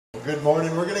Good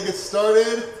morning. We're going to get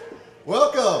started.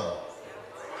 Welcome.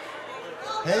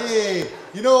 Hey,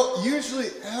 usually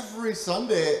every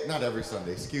Sunday, not every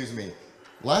Sunday, excuse me.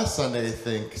 Last Sunday, I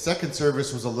think, second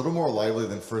service was a little more lively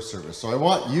than first service. So I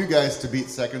want you guys to beat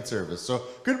second service. So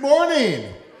good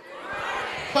morning.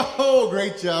 Oh,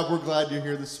 great job. We're glad you're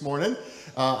here this morning.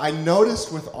 I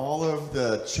noticed with all of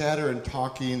the chatter and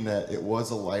talking that it was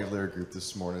a livelier group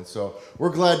this morning. So we're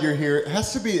glad you're here.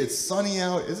 It's sunny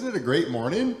out. Isn't it a great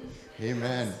morning?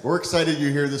 Amen. We're excited you're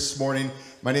here this morning.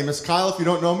 My name is Kyle. If you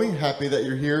don't know me, happy that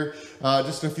you're here.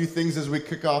 Just a few things as we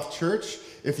kick off church.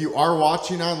 If you are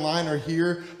watching online or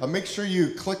here, make sure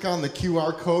you click on the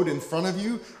QR code in front of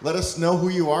you. Let us know who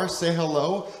you are. Say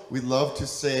hello. We'd love to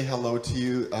say hello to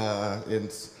you and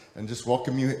just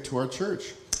welcome you to our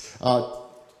church.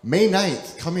 May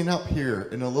 9th, coming up here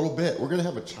in a little bit, we're going to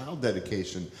have a child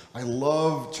dedication. I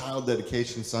love child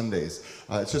dedication Sundays.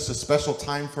 It's just a special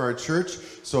time for our church.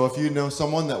 So if you know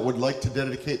someone that would like to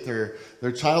dedicate their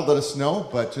child, let us know.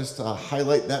 But just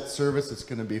highlight that service. It's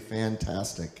going to be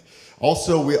fantastic.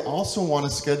 Also, we also want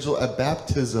to schedule a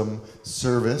baptism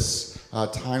service,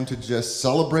 time to just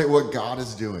celebrate what God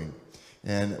is doing.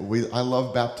 And I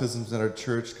love baptisms in our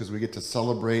church because we get to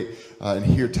celebrate and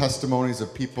hear testimonies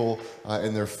of people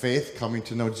in their faith coming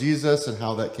to know Jesus and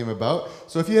how that came about.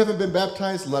 So if you haven't been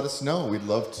baptized, let us know. We'd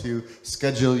love to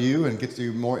schedule you and get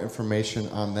you more information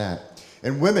on that.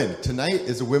 And women, tonight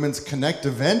is a Women's Connect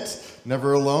event,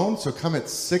 Never Alone. So come at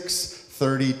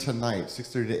 6:30 tonight,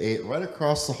 6:30 to 8, right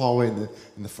across the hallway in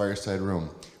the fireside room.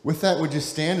 With that, would you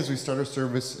stand as we start our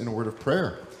service in a word of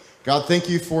prayer? God, thank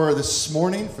you for this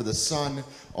morning, for the sun,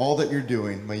 all that you're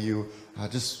doing. May you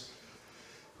just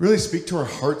really speak to our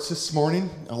hearts this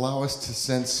morning. Allow us to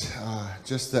sense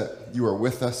just that you are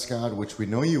with us, God, which we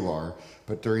know you are.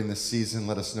 But during this season,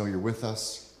 let us know you're with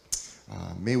us.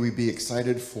 May we be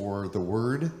excited for the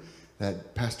word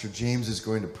that Pastor James is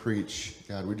going to preach.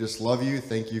 God, we just love you.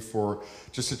 Thank you for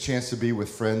just a chance to be with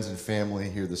friends and family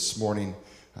here this morning.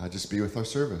 Just be with our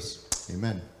service.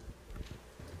 Amen.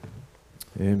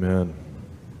 Amen.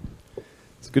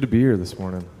 It's good to be here this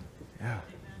morning. Yeah.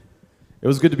 It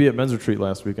was good to be at men's retreat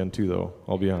last weekend too, though.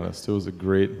 I'll be honest. It was a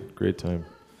great, great time.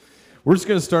 We're just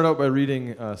going to start out by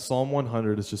reading Psalm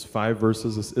 100. It's just 5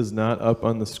 verses. This is not up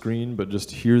on the screen, but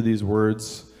just hear these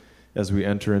words as we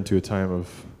enter into a time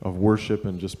of worship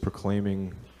and just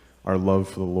proclaiming our love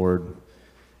for the Lord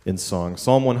in song.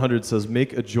 Psalm 100 says,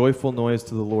 "Make a joyful noise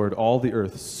to the Lord, all the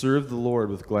earth. Serve the Lord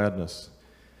with gladness.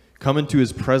 Come into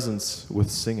his presence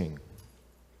with singing.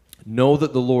 Know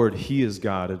that the Lord, he is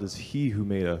God. It is he who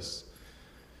made us,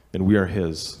 and we are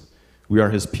his. We are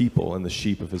his people and the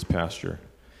sheep of his pasture.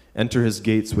 Enter his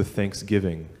gates with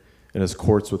thanksgiving and his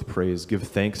courts with praise. Give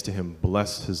thanks to him.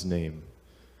 Bless his name.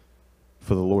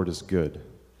 For the Lord is good.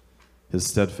 His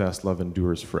steadfast love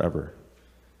endures forever,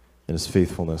 and his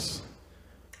faithfulness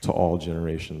to all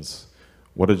generations."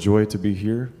 What a joy to be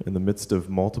here in the midst of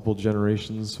multiple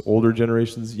generations, older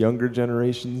generations, younger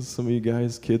generations, some of you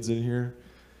guys, kids in here.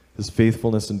 His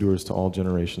faithfulness endures to all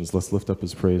generations. Let's lift up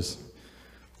his praise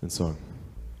in song.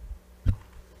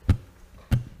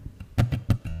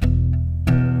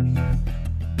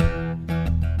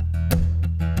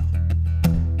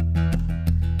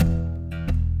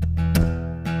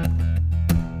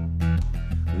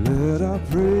 Let our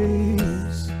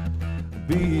praise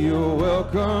be your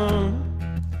welcome.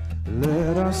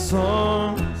 Let our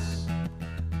songs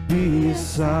be a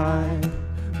sign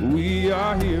we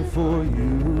are here for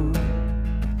you.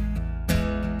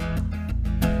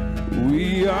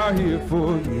 We are here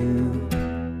for you.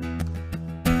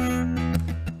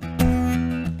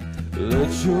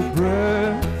 Let your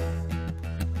breath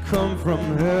come from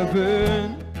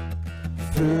heaven.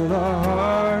 Fill our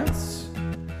hearts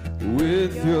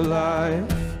with your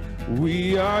life.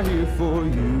 We are here for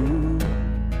you.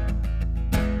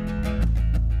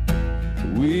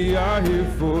 We are here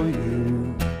for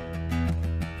you.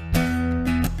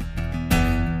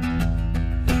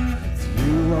 To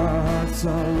you our hearts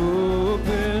are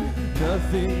open.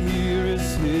 Nothing here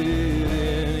is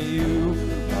hidden. You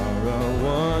are our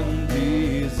one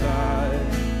desire.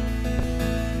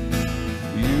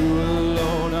 You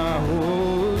alone are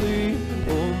holy.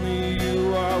 Only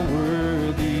you are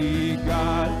worthy,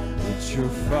 God. Let your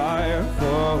fire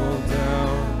fall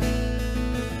down.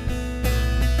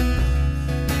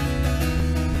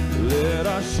 Let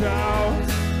our shout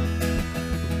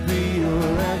be your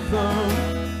anthem,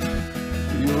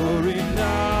 your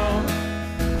renown,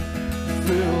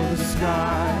 fill the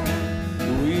sky.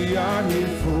 We are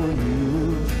here for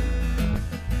you.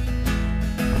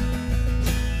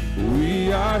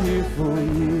 We are here for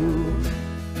you.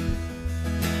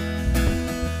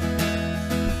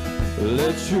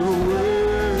 Let your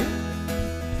word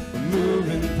move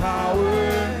in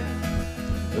power.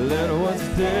 Let what's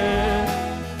dead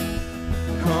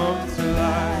come to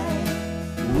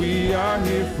life. We are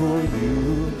here for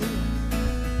you.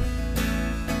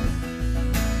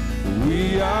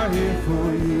 We are here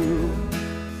for you.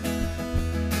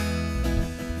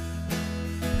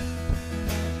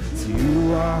 To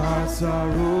you our hearts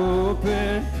are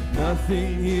open.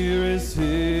 Nothing here is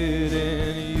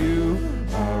hidden. You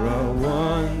are our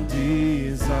one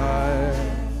desire.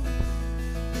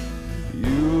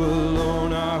 You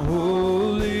alone are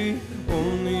holy.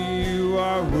 Only you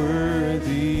are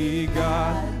worthy,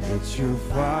 God. Let your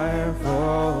fire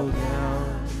fall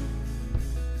down.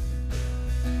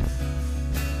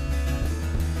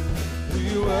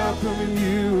 We welcome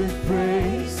you with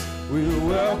praise. We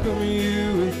welcome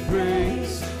you with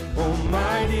praise.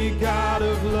 Almighty God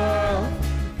of love,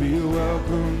 be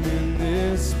welcome in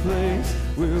this place.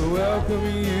 We'll welcome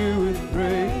you with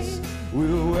praise.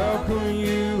 We'll welcome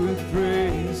you with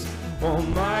praise.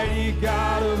 Almighty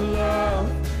God of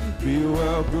love, be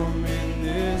welcome in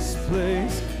this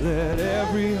place. Let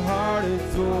every heart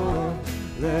adore.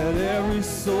 Let every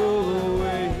soul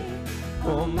awake.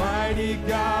 Almighty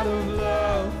God of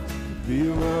love, be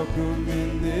welcome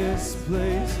in this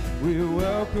place. We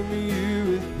welcome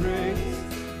you with praise.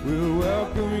 We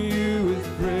welcome you with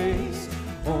praise.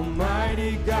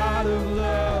 Almighty God of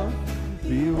love,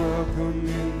 be welcome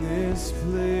in this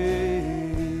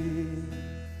place.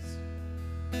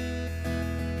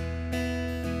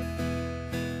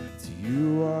 To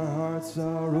you our hearts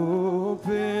are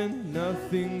open.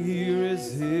 Nothing here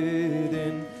is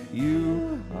hidden.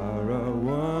 You are our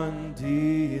one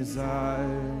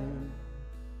desire.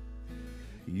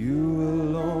 You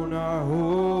alone are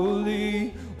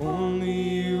holy, only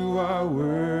you are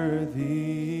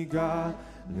worthy, God.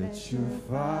 Let your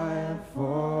fire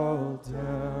fall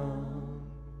down.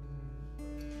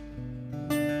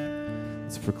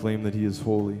 Let's proclaim that he is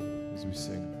holy as we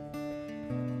sing.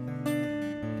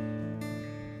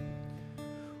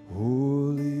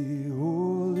 Holy,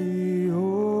 holy,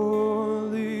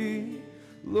 holy,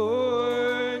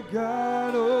 Lord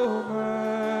God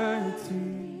Almighty.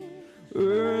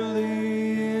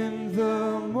 Early in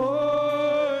the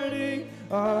morning,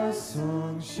 our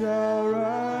song shall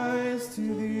rise to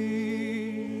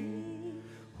thee.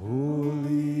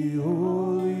 Holy,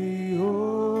 holy,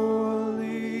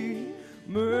 holy,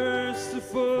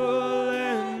 merciful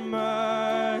and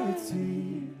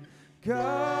mighty,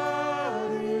 God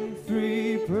in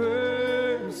three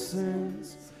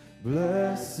persons,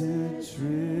 blessed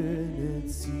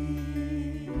Trinity.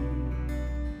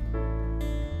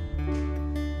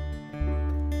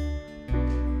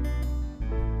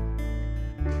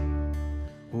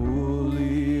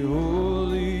 Holy,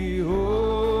 holy,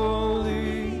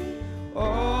 holy,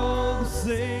 all the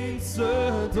saints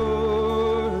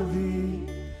adore thee,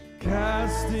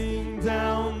 casting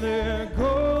down their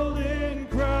golden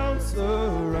crowns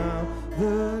around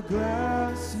the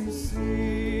glassy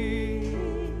sea.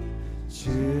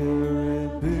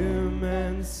 Cherubim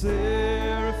and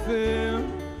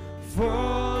seraphim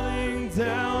falling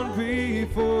down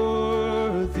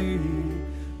before thee,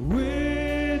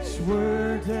 which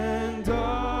word and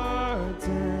art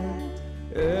and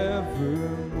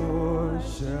evermore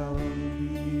shall be.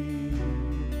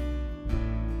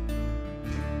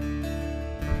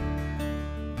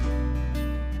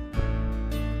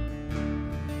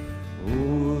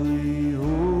 Holy,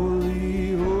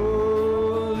 holy,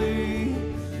 holy,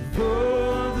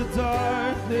 though the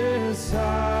darkness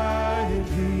hide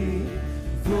thee,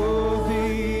 though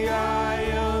the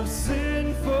eye of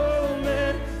sinful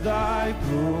men thy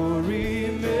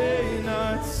glory may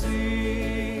not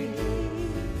see,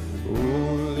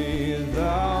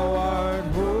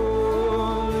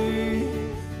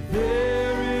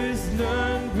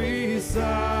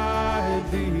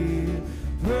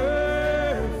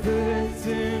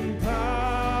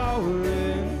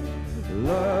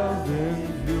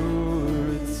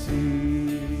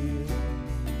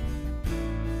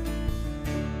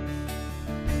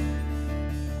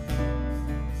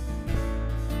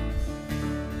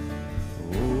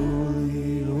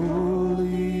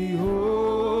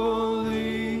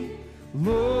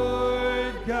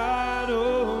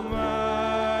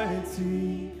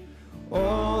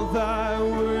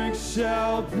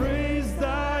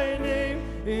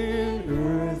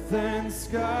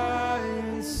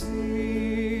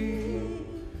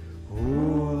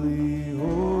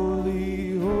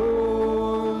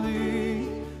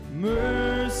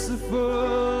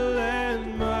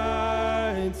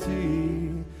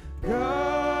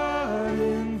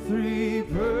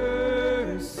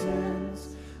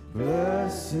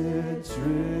 blessed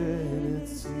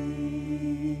Trinity,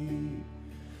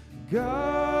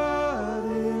 God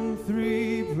in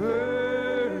three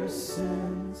persons,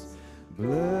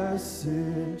 blessed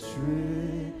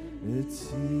Trinity.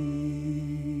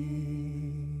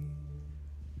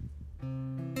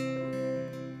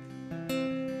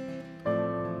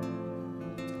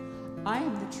 I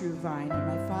am the true vine, and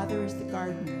my Father is the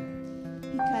gardener.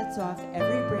 He cuts off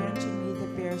every branch in me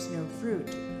that bears no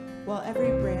fruit, while every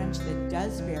branch that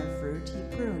does bear fruit he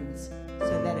prunes,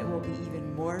 so that it will be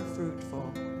even more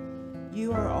fruitful.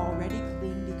 You are already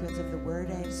clean because of the word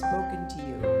I have spoken to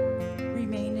you.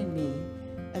 Remain in me,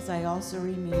 as I also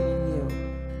remain in you.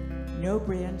 No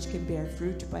branch can bear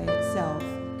fruit by itself.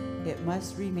 It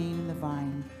must remain in the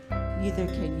vine. Neither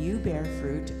can you bear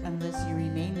fruit unless you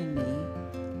remain in me.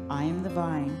 I am the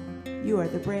vine, you are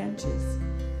the branches.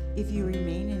 If you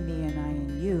remain in me and I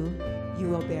in you, you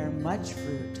will bear much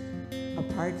fruit.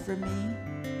 Apart from me,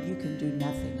 you can do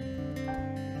nothing.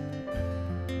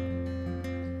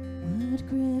 What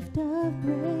gift of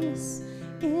grace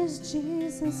is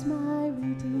Jesus my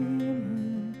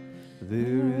Redeemer?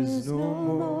 There is no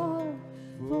more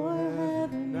for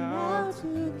heaven now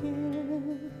to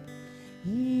give.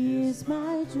 He is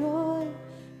my joy,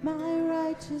 my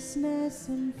righteousness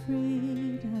and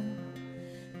freedom,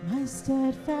 my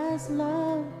steadfast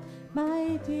love,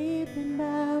 my deep and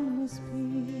boundless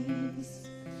peace.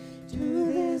 To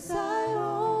this I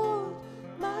hold,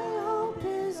 my hope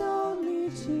is only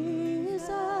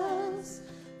Jesus,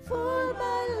 for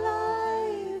my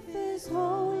life is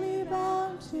wholly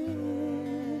bound to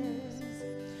His.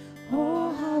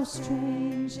 Oh, how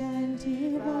strange and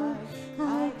divine,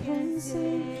 I can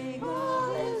sing,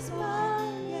 all is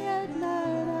mine, yet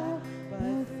not I,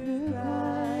 but through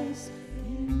Christ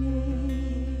in me.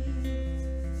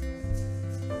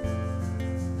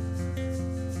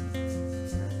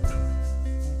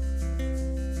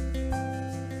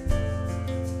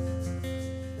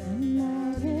 The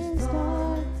night is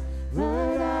dark,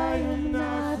 but I am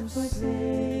not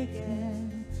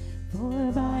forsaken,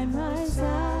 for by my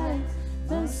side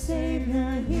the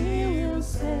Savior He will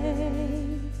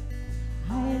stay.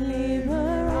 I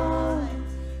labor on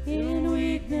in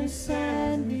weakness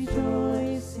and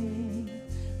rejoicing,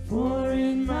 for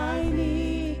in my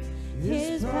need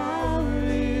His power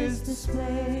is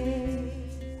displayed.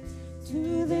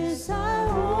 To this I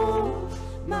hold,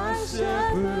 my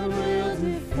shepherd will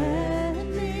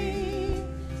defend me.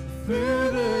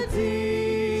 Through the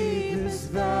deepest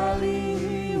valley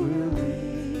He will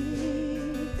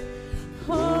lead.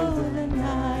 Oh, the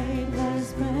night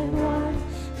has been won,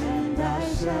 and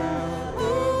I shall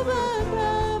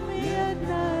overcome, yet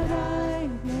not I,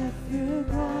 but through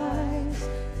Christ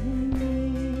in me.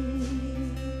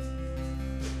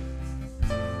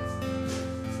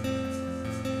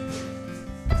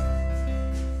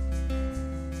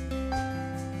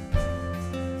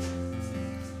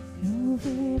 No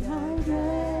fate I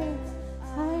dread,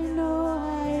 I know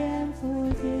I am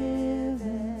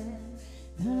forgiven.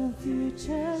 The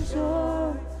future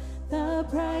sure, the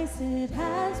price it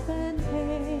has been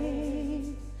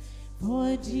paid.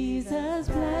 For Jesus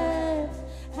bled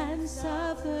and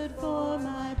suffered for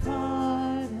my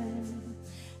pardon,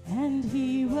 and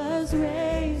He was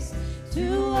raised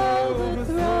to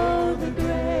overthrow the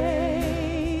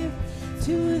grave.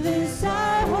 To this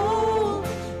I hold,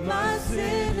 my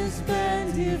sin has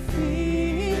been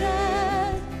defeated.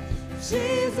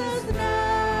 Jesus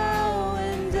now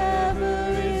and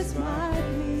ever is my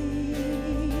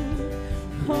plea.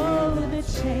 Oh, the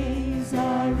chains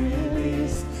are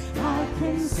released, I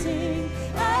can sing,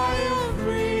 I am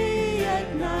free,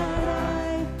 yet not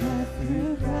I, but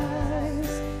through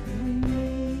Christ in me.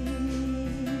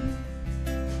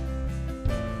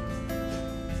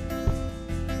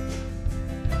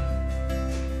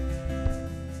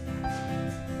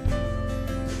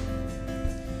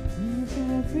 With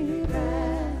every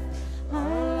breath I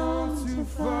long to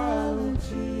follow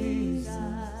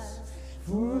Jesus,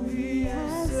 for He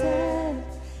has said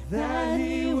that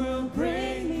He will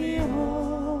bring me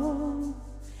home.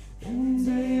 And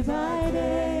day by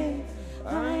day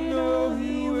I know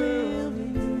He will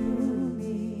renew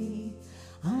me,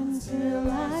 until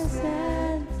I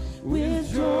stand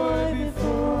with joy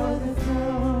before the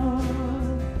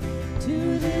throne.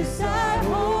 To this I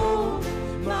hold,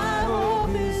 my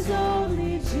hope is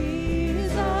only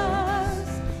Jesus.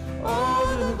 All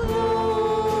the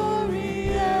glory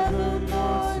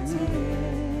evermore to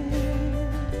Him.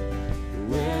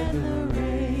 When the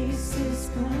race is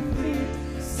complete,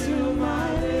 still my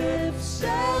lips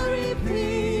shall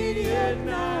repeat, yet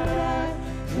not I,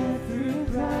 but through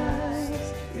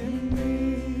Christ in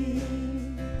me.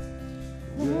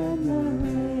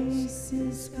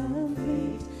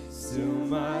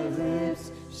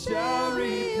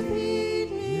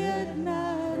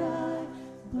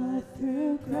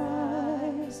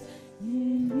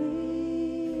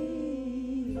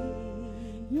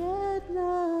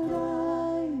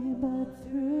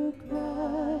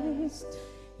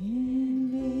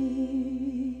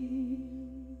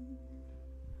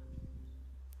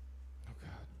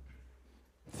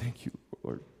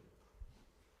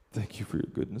 you for your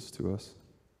goodness to us.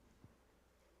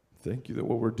 Thank you that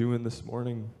what we're doing this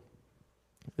morning,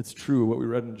 it's true, what we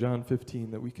read in John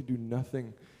 15, that we can do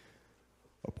nothing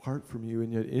apart from you,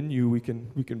 and yet in you we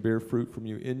can bear fruit from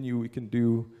you. In you we can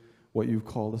do what you've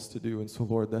called us to do. And so,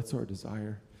 Lord, that's our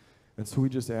desire. And so we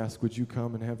just ask, would you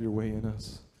come and have your way in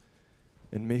us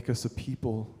and make us a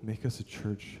people, make us a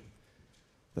church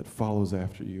that follows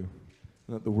after you,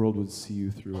 and that the world would see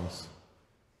you through us.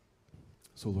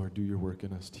 So, Lord, do your work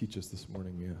in us. Teach us this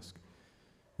morning, we ask.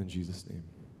 In Jesus' name,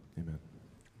 amen.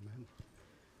 Amen.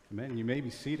 Amen. You may be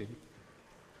seated.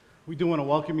 We do want to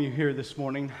welcome you here this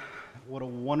morning. What a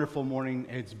wonderful morning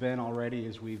it's been already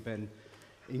as we've been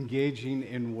engaging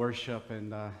in worship,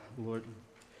 and the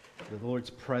Lord's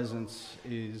presence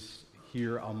is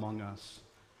here among us,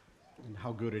 and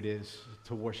how good it is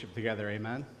to worship together.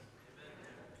 Amen.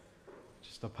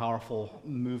 Just a powerful,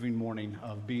 moving morning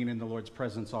of being in the Lord's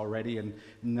presence already, and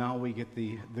now we get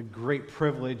the great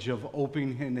privilege of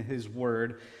opening His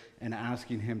Word and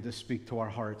asking Him to speak to our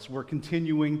hearts. We're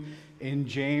continuing in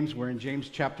James. We're in James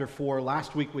chapter 4.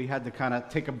 Last week we had to kind of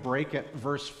take a break at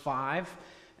verse 5,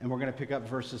 and we're going to pick up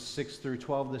verses 6 through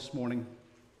 12 this morning,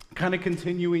 kind of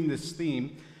continuing this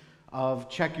theme of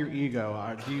check your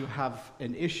ego. Do you have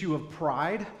an issue of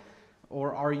pride,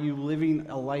 or are you living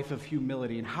a life of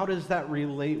humility? And how does that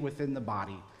relate within the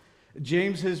body?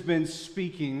 James has been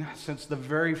speaking since the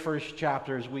very first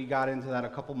chapters. We got into that a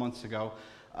couple months ago,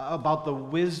 about the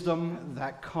wisdom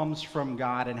that comes from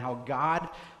God and how God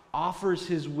offers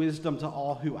His wisdom to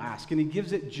all who ask, and He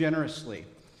gives it generously.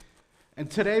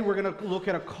 And today we're going to look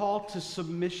at a call to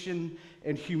submission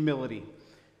and humility.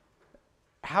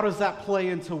 How does that play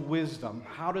into wisdom?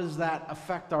 How does that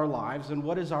affect our lives? And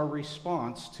what is our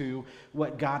response to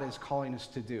what God is calling us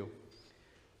to do?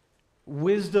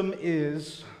 Wisdom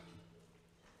is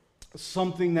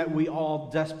something that we all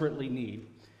desperately need.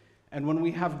 And when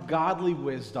we have godly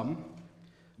wisdom,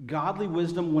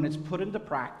 when it's put into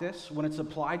practice, when it's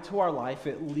applied to our life,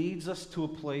 it leads us to a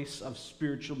place of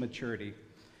spiritual maturity.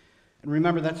 And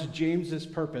remember, that's James's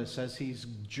purpose as he's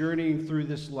journeying through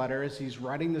this letter, as he's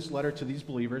writing this letter to these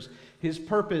believers. His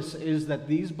purpose is that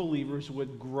these believers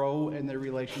would grow in their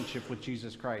relationship with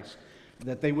Jesus Christ,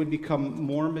 that they would become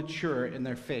more mature in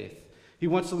their faith. He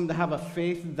wants them to have a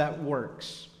faith that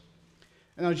works.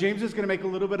 And now James is going to make a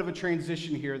little bit of a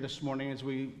transition here this morning as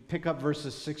we pick up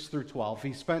verses 6 through 12.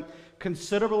 He spent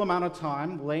considerable amount of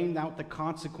time laying out the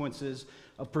consequences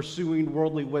of pursuing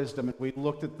worldly wisdom. And we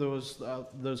looked at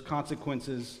those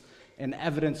consequences and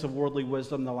evidence of worldly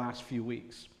wisdom the last few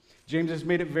weeks. James has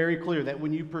made it very clear that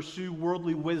when you pursue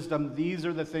worldly wisdom, these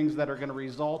are the things that are going to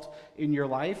result in your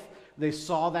life. They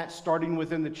saw that starting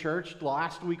within the church.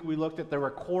 Last week we looked at there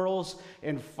were quarrels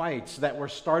and fights that were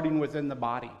starting within the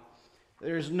body.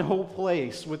 There's no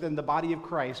place within the body of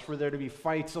Christ for there to be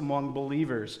fights among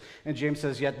believers. And James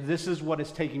says, yet this is what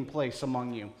is taking place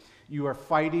among you. You are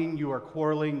fighting, you are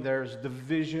quarreling, there's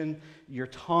division, your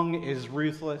tongue is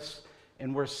ruthless,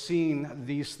 and we're seeing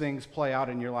these things play out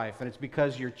in your life. And it's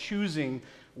because you're choosing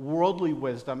worldly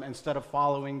wisdom instead of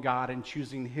following God and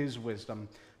choosing His wisdom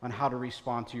on how to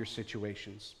respond to your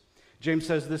situations. James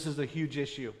says this is a huge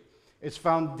issue. It's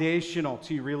foundational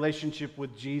to your relationship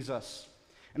with Jesus.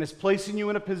 And it's placing you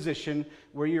in a position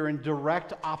where you're in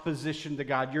direct opposition to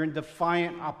God. You're in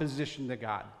defiant opposition to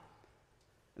God.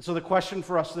 And so the question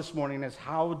for us this morning is,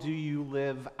 how do you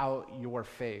live out your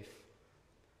faith?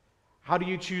 How do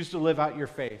you choose to live out your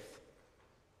faith?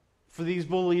 For these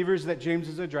believers that James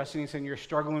is addressing, he's saying you're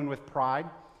struggling with pride,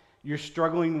 you're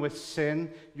struggling with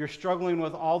sin, you're struggling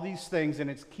with all these things, and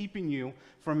it's keeping you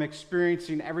from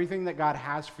experiencing everything that God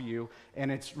has for you,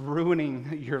 and it's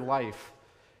ruining your life.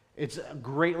 It's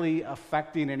greatly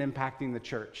affecting and impacting the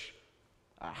church.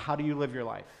 How do you live your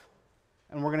life?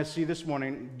 And we're going to see this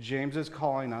morning, James is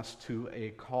calling us to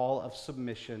a call of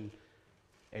submission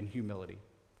and humility.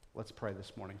 Let's pray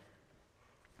this morning.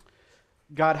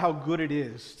 God, how good it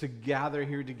is to gather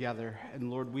here together.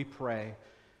 And Lord, we pray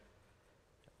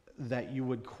that you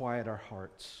would quiet our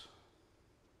hearts.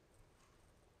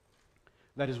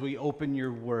 That as we open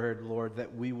your word, Lord,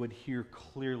 that we would hear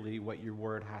clearly what your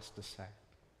word has to say.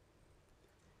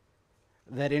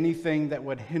 That anything that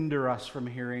would hinder us from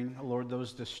hearing, Lord,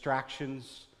 those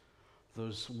distractions,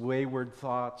 those wayward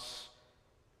thoughts,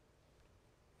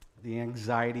 the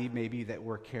anxiety maybe that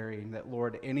we're carrying, that,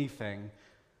 Lord, anything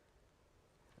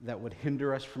that would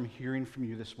hinder us from hearing from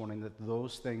you this morning, that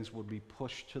those things would be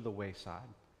pushed to the wayside,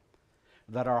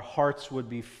 that our hearts would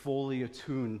be fully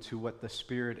attuned to what the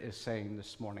Spirit is saying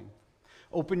this morning.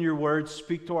 Open your word,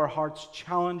 speak to our hearts,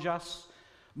 challenge us,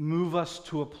 move us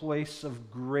to a place of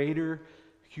greater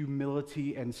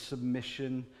humility and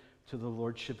submission to the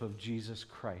lordship of Jesus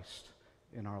Christ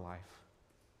in our life.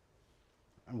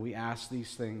 And we ask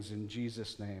these things in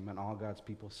Jesus' name, and all God's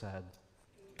people said,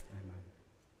 amen.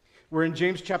 We're in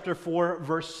James chapter 4,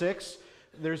 verse 6.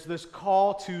 There's this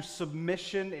call to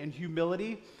submission and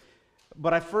humility,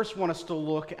 but I first want us to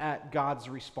look at God's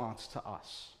response to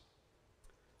us.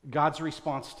 God's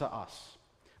response to us.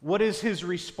 What is his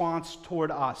response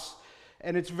toward us?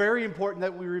 And it's very important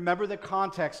that we remember the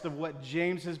context of what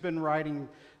James has been writing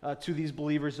to these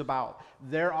believers about.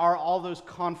 There are all those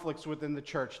conflicts within the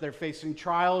church. They're facing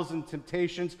trials and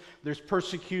temptations, there's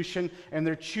persecution, and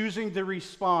they're choosing to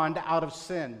respond out of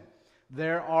sin.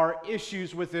 There are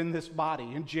issues within this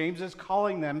body, and James is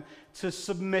calling them to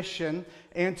submission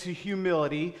and to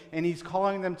humility, and he's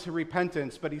calling them to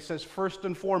repentance. But he says, first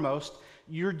and foremost,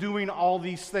 you're doing all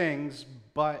these things,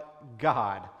 but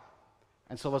God.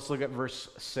 And so let's look at verse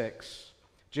 6.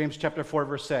 James chapter 4,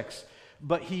 verse 6.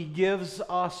 But he gives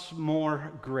us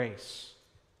more grace.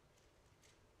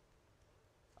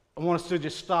 I want us to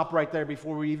just stop right there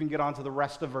before we even get on to the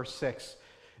rest of verse 6.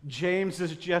 James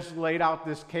has just laid out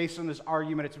this case and this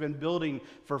argument. It's been building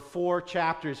for 4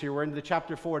 chapters here. We're into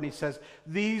chapter 4, and he says,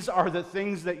 these are the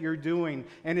things that you're doing,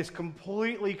 and it's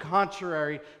completely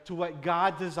contrary to what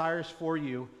God desires for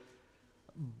you.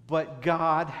 But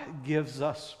God gives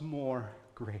us more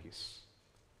grace.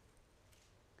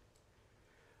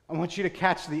 I want you to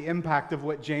catch the impact of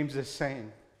what James is saying.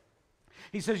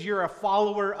 He says, you're a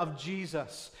follower of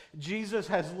Jesus. Jesus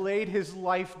has laid his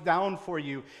life down for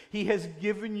you. He has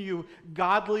given you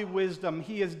godly wisdom.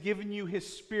 He has given you his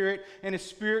Spirit, and his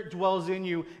Spirit dwells in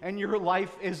you, and your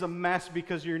life is a mess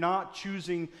because you're not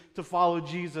choosing to follow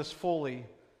Jesus fully.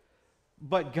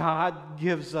 But God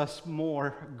gives us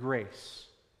more grace.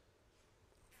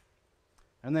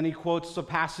 And then he quotes a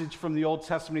passage from the Old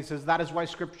Testament. He says, that is why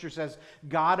Scripture says,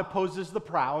 God opposes the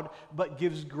proud, but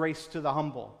gives grace to the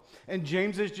humble. And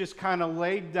James has just kind of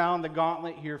laid down the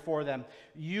gauntlet here for them.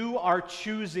 You are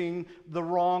choosing the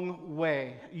wrong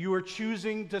way. You are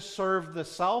choosing to serve the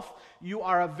self. You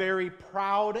are a very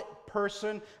proud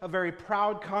person, a very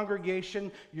proud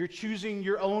congregation. You're choosing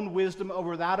your own wisdom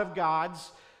over that of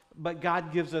God's, but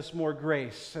God gives us more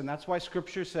grace. And that's why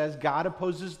Scripture says, God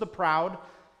opposes the proud.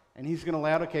 And he's going to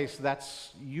lay out a case,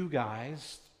 that's you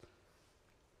guys,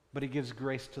 but he gives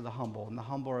grace to the humble, and the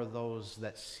humble are those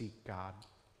that seek God.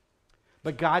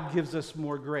 But God gives us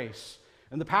more grace.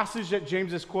 And the passage that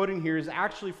James is quoting here is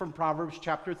actually from Proverbs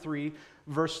chapter 3,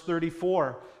 verse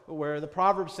 34, where the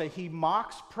Proverbs say, he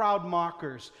mocks proud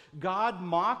mockers. God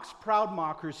mocks proud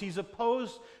mockers. He's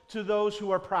opposed to those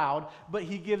who are proud, but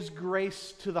he gives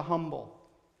grace to the humble.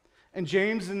 And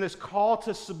James, in this call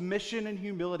to submission and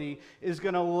humility, is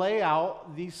going to lay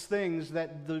out these things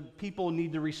that the people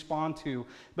need to respond to.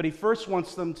 But he first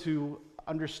wants them to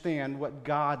understand what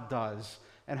God does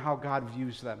and how God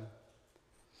views them.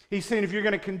 He's saying if you're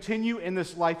going to continue in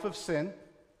this life of sin,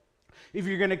 if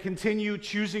you're going to continue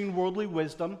choosing worldly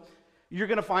wisdom, you're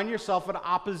going to find yourself in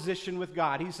opposition with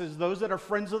God. He says those that are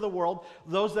friends of the world,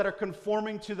 those that are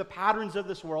conforming to the patterns of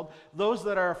this world, those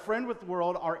that are a friend with the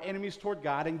world are enemies toward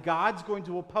God, and God's going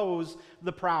to oppose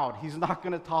the proud. He's not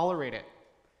going to tolerate it.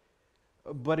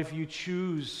 But if you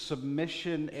choose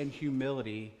submission and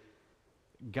humility,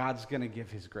 God's going to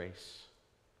give his grace.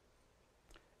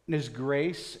 And his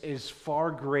grace is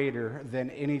far greater than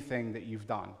anything that you've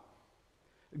done.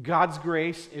 God's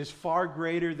grace is far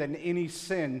greater than any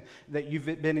sin that you've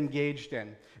been engaged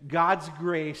in. God's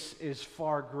grace is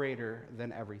far greater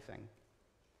than everything.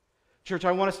 Church,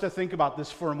 I want us to think about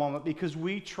this for a moment because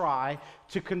we try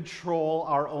to control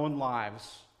our own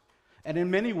lives. And in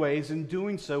many ways, in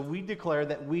doing so, we declare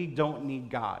that we don't need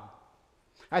God.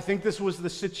 I think this was the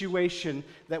situation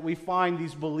that we find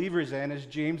these believers in as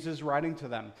James is writing to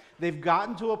them. They've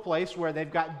gotten to a place where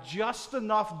they've got just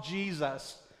enough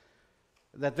Jesus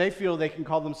that they feel they can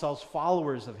call themselves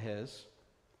followers of his.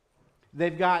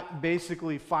 They've got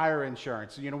basically fire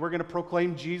insurance. You know, we're going to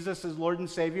proclaim Jesus as Lord and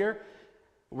Savior.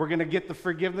 We're going to get the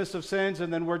forgiveness of sins,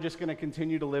 and then we're just going to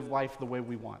continue to live life the way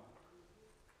we want.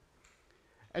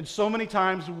 And so many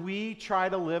times we try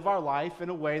to live our life in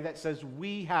a way that says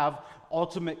we have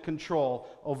ultimate control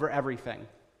over everything.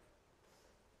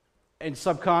 And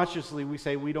subconsciously we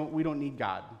say we don't need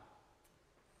God.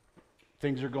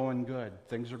 Things are going good.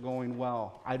 Things are going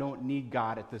well. I don't need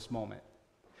God at this moment.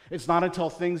 It's not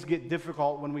until things get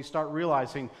difficult when we start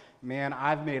realizing, man,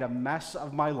 I've made a mess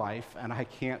of my life and I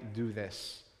can't do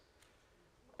this.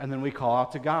 And then we call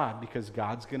out to God because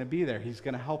God's going to be there. He's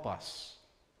going to help us.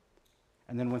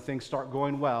 And then when things start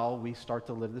going well, we start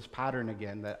to live this pattern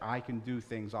again that I can do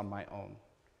things on my own.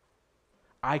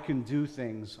 I can do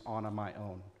things on my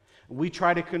own. We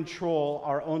try to control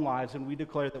our own lives, and we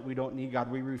declare that we don't need God.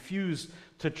 We refuse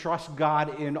to trust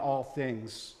God in all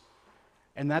things.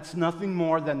 And that's nothing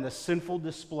more than the sinful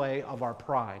display of our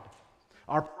pride.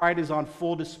 Our pride is on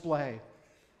full display.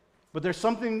 But there's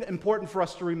something important for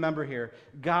us to remember here.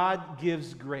 God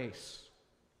gives grace.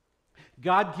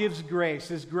 God gives grace.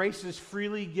 His grace is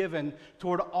freely given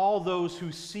toward all those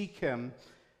who seek Him.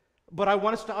 But I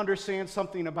want us to understand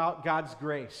something about God's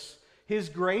grace. His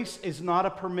grace is not a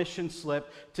permission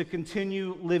slip to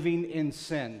continue living in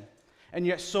sin. And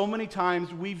yet so many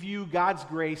times we view God's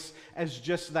grace as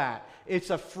just that. It's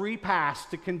a free pass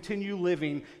to continue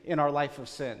living in our life of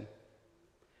sin.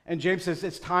 And James says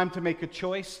it's time to make a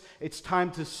choice. It's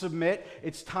time to submit.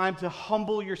 It's time to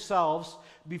humble yourselves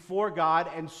before God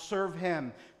and serve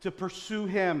Him, to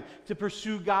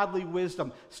pursue godly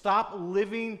wisdom. Stop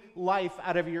living life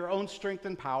out of your own strength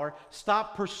and power.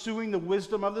 Stop pursuing the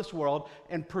wisdom of this world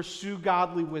and pursue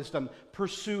godly wisdom.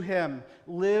 Pursue Him.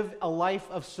 Live a life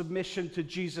of submission to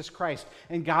Jesus Christ,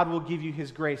 and God will give you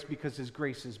His grace because His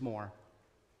grace is more.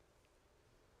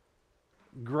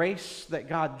 Grace that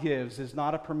God gives is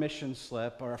not a permission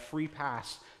slip or a free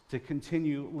pass to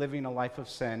continue living a life of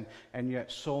sin, and yet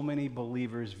so many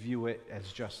believers view it as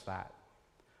just that.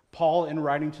 Paul, in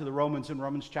writing to the Romans in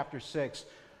Romans chapter 6,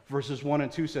 verses 1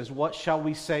 and 2 says, "What shall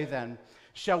we say then?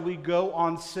 Shall we go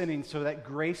on sinning so that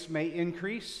grace may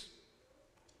increase?"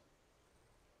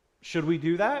 Should we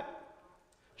do that?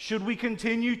 Should we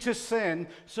continue to sin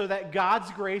so that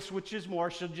God's grace, which is more,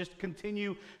 should just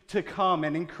continue to come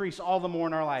and increase all the more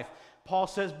in our life? Paul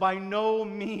says, by no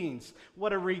means.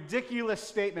 What a ridiculous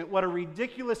statement. What a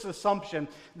ridiculous assumption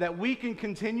that we can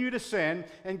continue to sin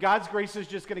and God's grace is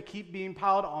just going to keep being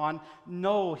piled on.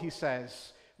 No, he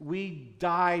says, we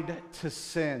died to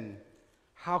sin.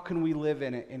 How can we live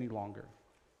in it any longer?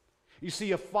 You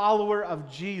see, a follower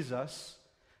of Jesus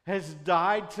has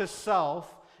died to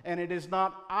self. And it is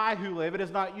not I who live, it is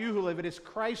not you who live, it is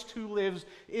Christ who lives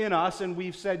in us. And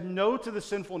we've said no to the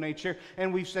sinful nature,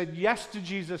 and we've said yes to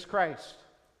Jesus Christ.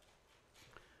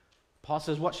 Paul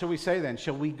says, what shall we say then?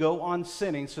 Shall we go on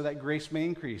sinning so that grace may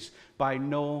increase? By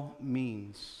no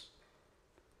means.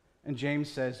 And James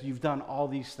says, you've done all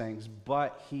these things,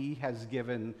 but He has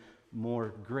given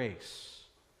more grace.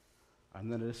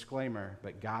 And then a disclaimer,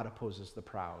 but God opposes the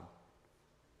proud.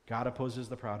 God opposes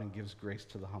the proud and gives grace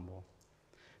to the humble.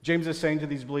 James is saying to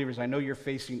these believers, I know you're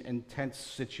facing intense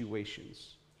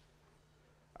situations.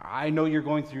 I know you're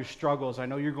going through struggles. I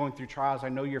know you're going through trials. I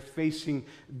know you're facing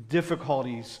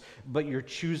difficulties, but you're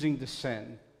choosing to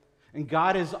sin. And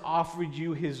God has offered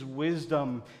you His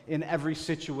wisdom in every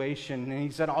situation. And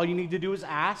He said, all you need to do is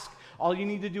ask. All you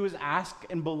need to do is ask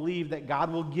and believe that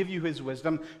God will give you His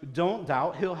wisdom. Don't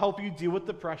doubt. He'll help you deal with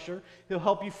the pressure. He'll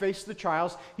help you face the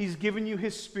trials. He's given you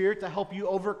His Spirit to help you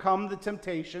overcome the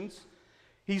temptations.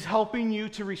 He's helping you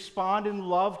to respond in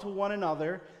love to one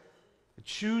another.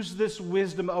 Choose this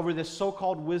wisdom over this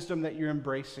so-called wisdom that you're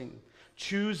embracing.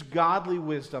 Choose godly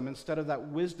wisdom instead of that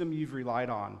wisdom you've relied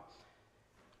on.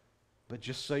 But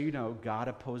just so you know, God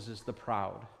opposes the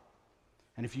proud.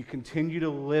 And if you continue to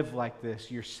live like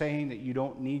this, you're saying that you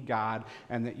don't need God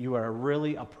and that you are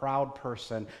really a proud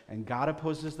person. And God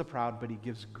opposes the proud, but He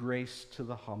gives grace to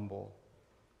the humble.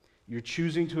 You're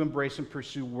choosing to embrace and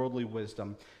pursue worldly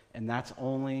wisdom. And that's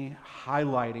only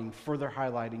further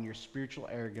highlighting your spiritual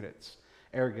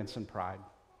arrogance and pride.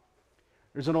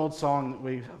 There's an old song that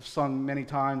we've sung many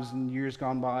times in years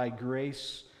gone by,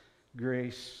 grace,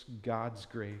 grace, God's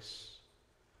grace.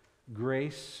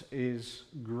 Grace is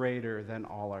greater than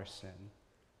all our sin.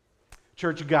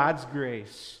 Church, God's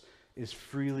grace is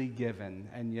freely given,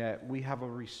 and yet we have a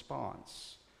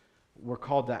response. We're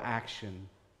called to action.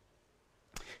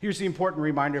 Here's the important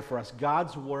reminder for us.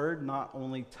 God's Word not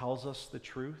only tells us the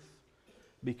truth,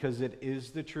 because it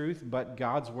is the truth, but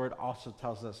God's Word also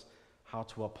tells us how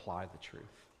to apply the truth.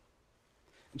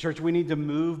 And church, we need to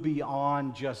move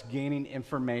beyond just gaining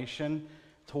information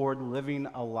toward living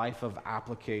a life of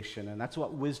application. And that's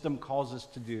what wisdom calls us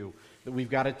to do. That we've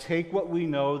got to take what we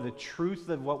know, the truth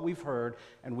of what we've heard,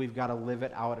 and we've got to live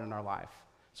it out in our life.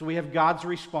 So we have God's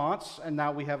response, and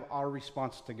now we have our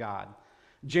response to God.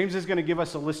 James is going to give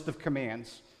us a list of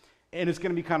commands, and it's going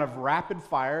to be kind of rapid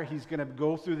fire. He's going to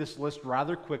go through this list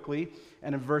rather quickly,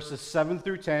 and in verses 7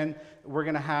 through 10, we're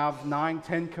going to have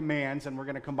 10 commands, and we're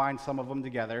going to combine some of them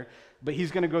together. But he's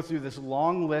going to go through this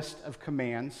long list of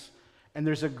commands, and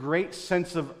there's a great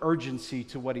sense of urgency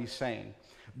to what he's saying.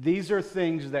 These are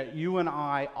things that you and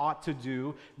I ought to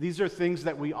do. These are things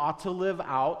that we ought to live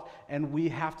out, and we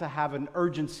have to have an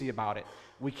urgency about it.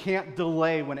 We can't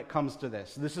delay when it comes to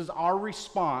this. This is our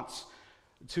response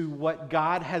to what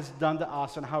God has done to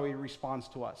us and how he responds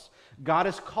to us. God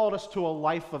has called us to a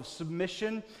life of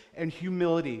submission and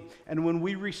humility. And when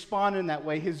we respond in that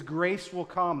way, his grace will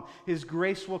come. His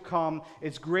grace will come.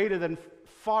 It's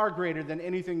far greater than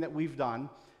anything that we've done.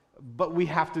 But we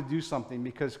have to do something,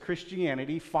 because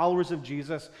Christianity, followers of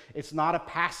Jesus, it's not a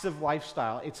passive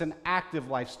lifestyle. It's an active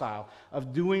lifestyle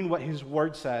of doing what his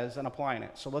word says and applying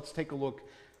it. So let's take a look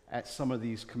at some of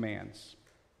these commands.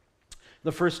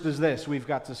 The first is this: we've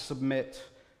got to submit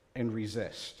and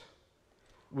resist.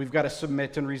 We've got to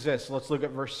submit and resist. Let's look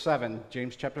at verse 7,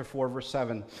 James chapter 4, verse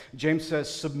 7. James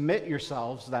says, submit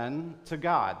yourselves then to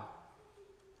God.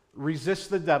 Resist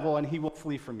the devil and he will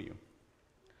flee from you.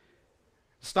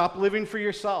 Stop living for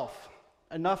yourself.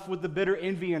 Enough with the bitter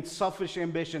envy and selfish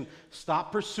ambition.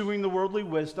 Stop pursuing the worldly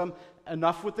wisdom.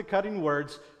 Enough with the cutting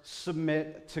words.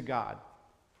 Submit to God.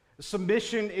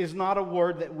 Submission is not a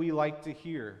word that we like to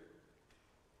hear.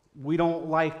 We don't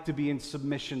like to be in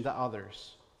submission to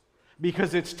others,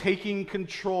 because it's taking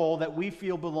control that we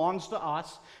feel belongs to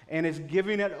us and is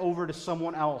giving it over to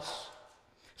someone else.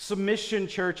 Submission,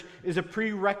 church, is a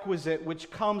prerequisite which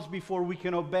comes before we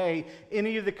can obey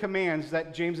any of the commands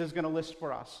that James is going to list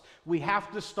for us. We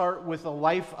have to start with a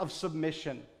life of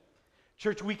submission.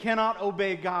 Church, we cannot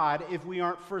obey God if we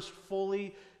aren't first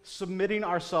fully submitting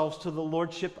ourselves to the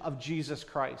lordship of Jesus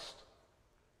Christ.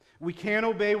 We can't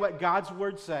obey what God's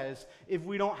word says if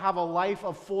we don't have a life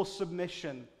of full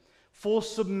submission. Full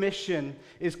submission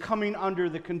is coming under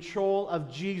the control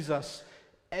of Jesus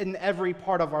in every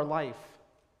part of our life.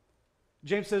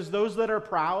 James says those that are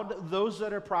proud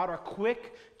are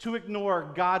quick to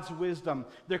ignore God's wisdom.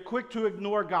 They're quick to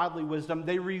ignore godly wisdom.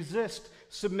 They resist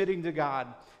submitting to God.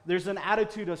 There's an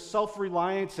attitude of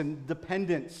self-reliance and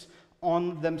dependence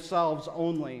on themselves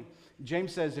only.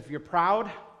 James says if you're proud,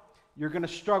 you're going to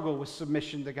struggle with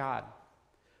submission to God.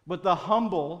 But the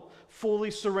humble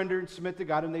fully surrender and submit to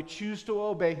God, and they choose to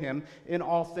obey him in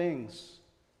all things.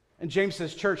 And James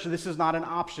says, church, this is not an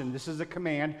option. This is a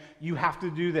command. You have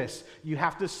to do this. You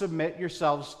have to submit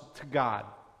yourselves to God.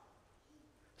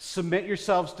 Submit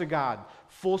yourselves to God.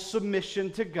 Full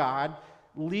submission to God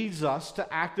leads us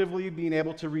to actively being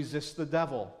able to resist the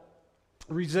devil.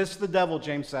 Resist the devil,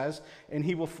 James says, and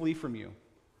he will flee from you.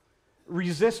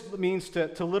 Resist means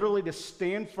to literally to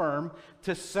stand firm,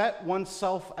 to set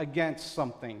oneself against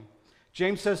something.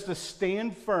 James says to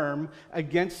stand firm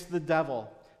against the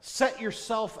devil. Set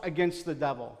yourself against the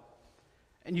devil.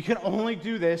 And you can only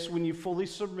do this when you fully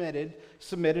submitted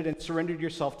and surrendered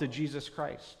yourself to Jesus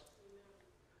Christ.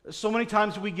 So many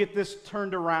times we get this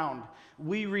turned around.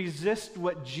 We resist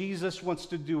what Jesus wants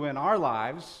to do in our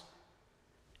lives,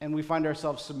 and we find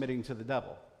ourselves submitting to the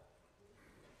devil.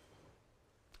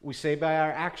 We say by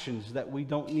our actions that we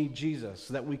don't need Jesus,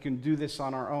 that we can do this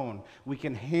on our own. We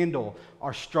can handle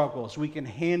our struggles. We can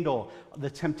handle the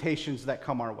temptations that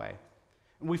come our way.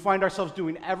 And we find ourselves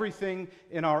doing everything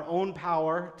in our own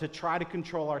power to try to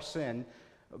control our sin,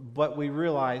 but we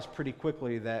realize pretty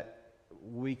quickly that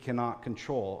we cannot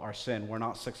control our sin. We're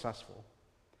not successful.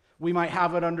 We might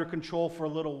have it under control for a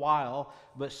little while,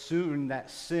 but soon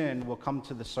that sin will come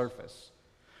to the surface.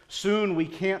 Soon we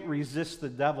can't resist the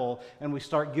devil, and we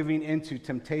start giving into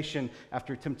temptation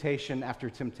after temptation after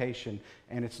temptation,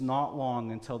 and it's not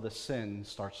long until the sin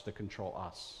starts to control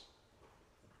us.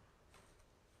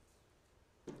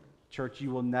 Church,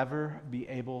 you will never be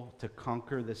able to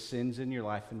conquer the sins in your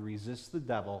life and resist the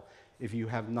devil if you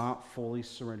have not fully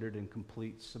surrendered in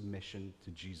complete submission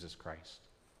to Jesus Christ.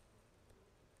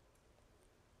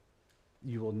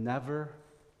 You will never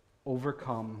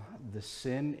overcome the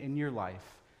sin in your life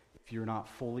if you're not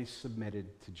fully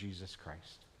submitted to Jesus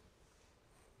Christ.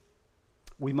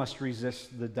 We must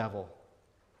resist the devil,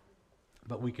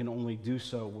 but we can only do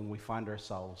so when we find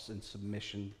ourselves in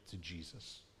submission to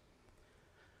Jesus.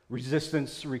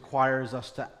 Resistance requires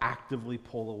us to actively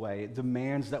pull away. It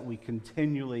demands that we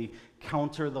continually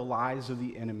counter the lies of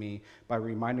the enemy by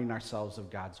reminding ourselves of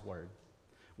God's word.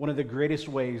 One of the greatest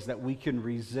ways that we can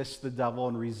resist the devil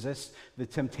and resist the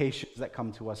temptations that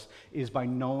come to us is by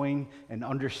knowing and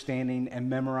understanding and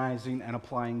memorizing and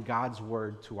applying God's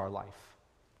word to our life.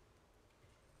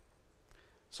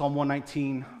 Psalm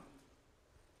 119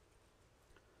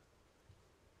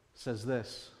 says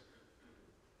this.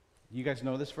 You guys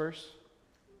know this verse?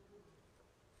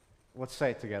 Let's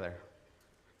say it together.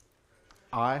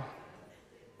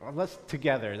 Let's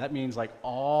together. That means like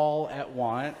all at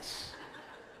once.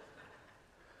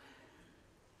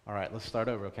 All right, let's start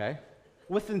over, okay?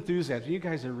 With enthusiasm. You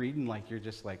guys are reading like you're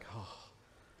just like, oh,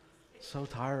 so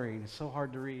tiring. It's so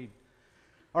hard to read.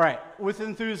 All right, with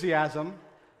enthusiasm,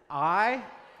 I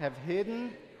have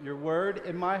hidden your word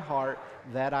in my heart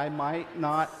that I might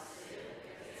not.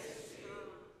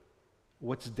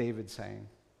 What's David saying?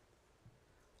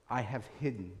 I have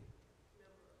hidden.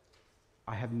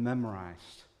 I have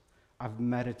memorized. I've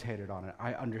meditated on it.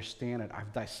 I understand it.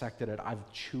 I've dissected it.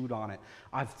 I've chewed on it.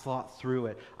 I've thought through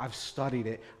it. I've studied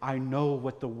it. I know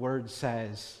what the word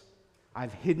says.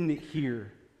 I've hidden it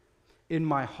here in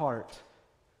my heart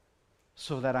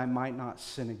so that I might not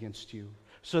sin against you.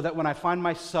 So that when I find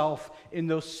myself in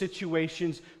those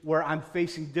situations where I'm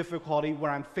facing difficulty, where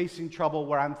I'm facing trouble,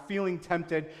 where I'm feeling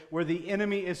tempted, where the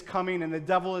enemy is coming and the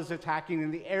devil is attacking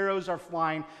and the arrows are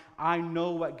flying, I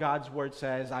know what God's word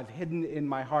says. I've hidden it in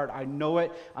my heart. I know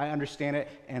it, I understand it,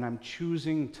 and I'm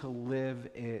choosing to live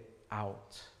it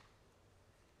out.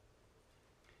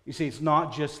 You see, it's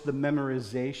not just the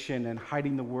memorization and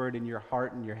hiding the word in your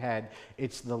heart and your head.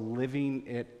 It's the living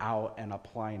it out and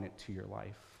applying it to your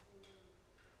life.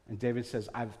 And David says,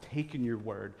 I've taken your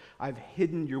word. I've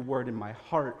hidden your word in my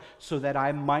heart so that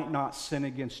I might not sin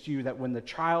against you, that when the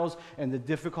trials and the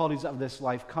difficulties of this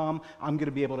life come, I'm going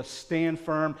to be able to stand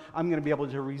firm. I'm going to be able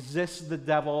to resist the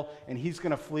devil, and he's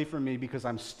going to flee from me because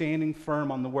I'm standing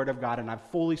firm on the word of God, and I've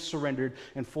fully surrendered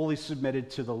and fully submitted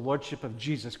to the lordship of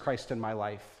Jesus Christ in my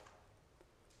life.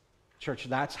 Church,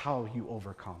 that's how you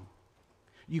overcome.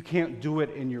 You can't do it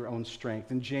in your own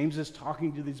strength. And James is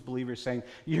talking to these believers saying,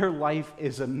 your life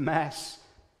is a mess.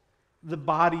 The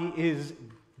body is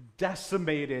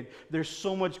decimated. There's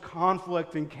so much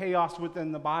conflict and chaos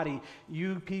within the body.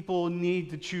 You people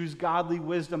need to choose godly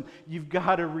wisdom. You've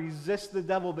got to resist the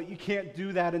devil, but you can't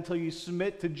do that until you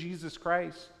submit to Jesus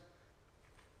Christ.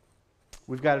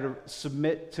 We've got to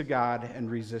submit to God and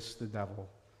resist the devil.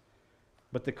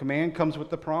 But the command comes with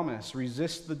the promise.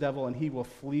 Resist the devil and he will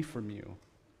flee from you.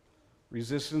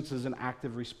 Resistance is an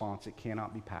active response. It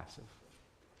cannot be passive.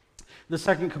 The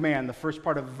second command, the first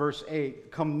part of verse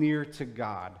 8, come near to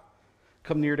God.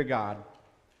 Come near to God.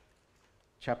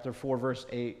 Chapter 4, verse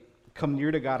 8, come near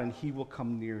to God and he will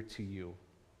come near to you.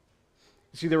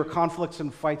 You see, there were conflicts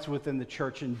and fights within the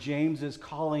church, and James is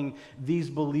calling these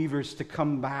believers to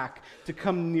come back, to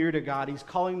come near to God. He's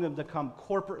calling them to come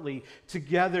corporately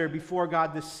together before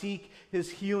God to seek his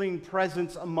healing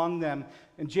presence among them.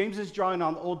 And James is drawing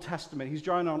on the Old Testament. He's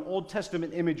drawing on Old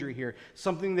Testament imagery here,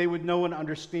 something they would know and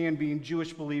understand being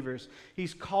Jewish believers.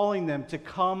 He's calling them to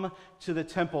come to the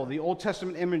temple, the Old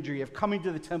Testament imagery of coming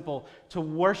to the temple to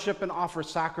worship and offer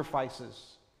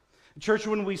sacrifices. Church,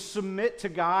 when we submit to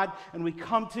God and we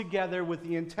come together with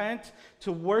the intent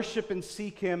to worship and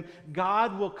seek him,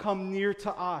 God will come near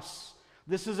to us.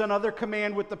 This is another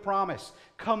command with the promise.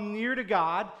 Come near to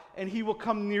God and he will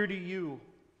come near to you.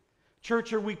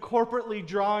 Church, are we corporately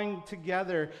drawing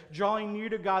together, drawing near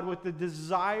to God with the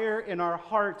desire in our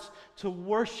hearts to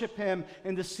worship him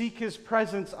and to seek his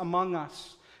presence among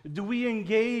us? Do we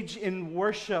engage in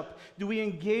worship? Do we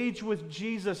engage with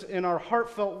Jesus in our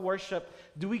heartfelt worship?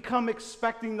 Do we come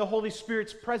expecting the Holy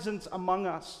Spirit's presence among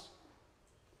us?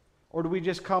 Or do we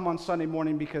just come on Sunday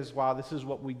morning because, wow, this is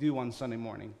what we do on Sunday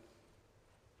morning?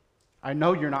 I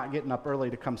know you're not getting up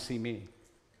early to come see me.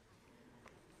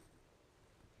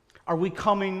 Are we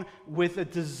coming with a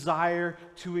desire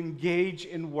to engage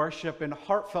in worship and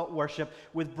heartfelt worship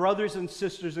with brothers and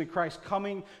sisters in Christ,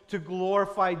 coming to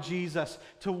glorify Jesus,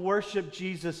 to worship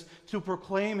Jesus, to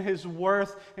proclaim his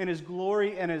worth and his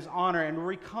glory and his honor? And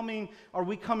are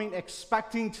we coming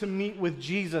expecting to meet with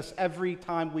Jesus every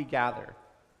time we gather?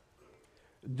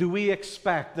 Do we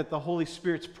expect that the Holy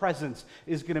Spirit's presence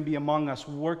is going to be among us,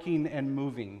 working and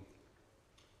moving?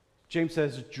 James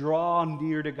says, draw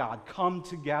near to God. Come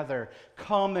together.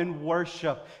 Come and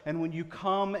worship. And when you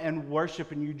come and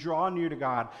worship and you draw near to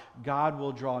God, God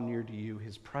will draw near to you.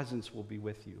 His presence will be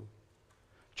with you.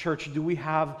 Church, do we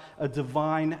have a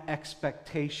divine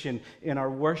expectation in our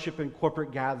worship and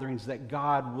corporate gatherings that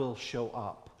God will show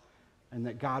up and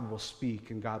that God will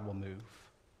speak and God will move?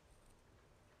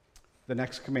 The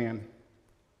next command,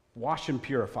 wash and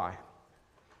purify.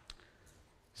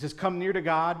 He says, come near to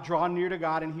God, draw near to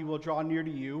God, and he will draw near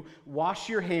to you. Wash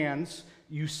your hands,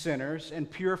 you sinners, and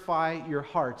purify your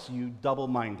hearts, you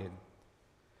double-minded.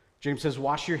 James says,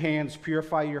 wash your hands,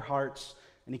 purify your hearts.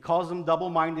 And he calls them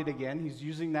double-minded again. He's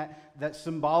using that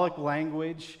symbolic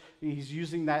language. He's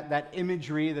using that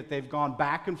imagery that they've gone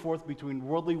back and forth between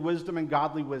worldly wisdom and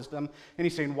godly wisdom. And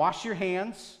he's saying, wash your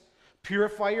hands,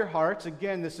 purify your hearts.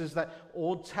 Again, this is that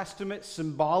Old Testament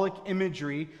symbolic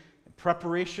imagery,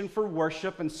 preparation for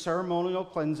worship and ceremonial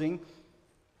cleansing.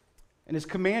 And his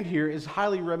command here is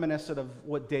highly reminiscent of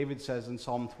what David says in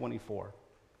Psalm 24.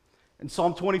 In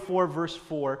Psalm 24, verse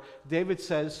 4, David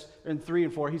says, in 3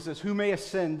 and 4, he says, who may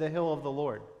ascend the hill of the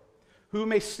Lord? Who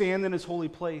may stand in his holy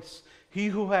place? He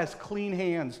who has clean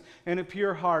hands and a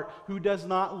pure heart, who does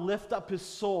not lift up his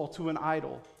soul to an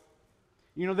idol.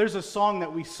 You know, there's a song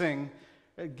that we sing,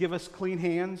 give us clean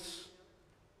hands,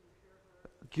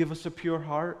 give us a pure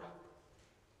heart.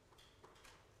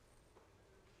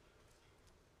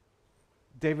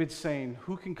 David's saying,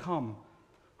 who can come?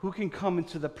 Who can come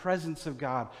into the presence of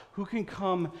God? Who can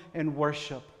come and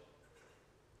worship?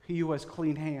 He who has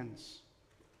clean hands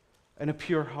and a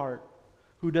pure heart,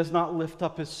 who does not lift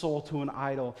up his soul to an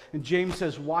idol. And James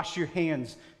says, wash your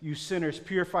hands, you sinners.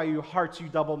 Purify your hearts, you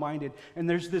double-minded. And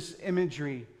there's this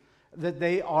imagery that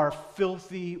they are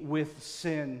filthy with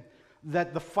sin,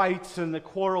 that the fights and the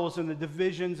quarrels and the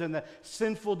divisions and the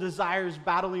sinful desires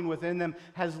battling within them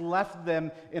has left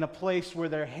them in a place where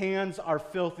their hands are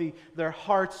filthy, their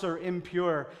hearts are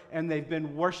impure, and they've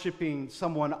been worshiping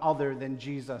someone other than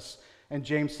Jesus. And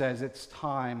James says, it's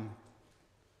time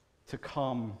to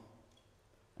come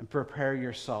and prepare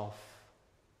yourself.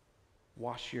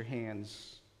 Wash your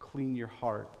hands, clean your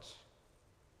heart.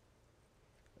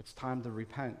 It's time to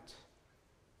repent.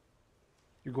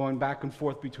 You're going back and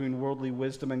forth between worldly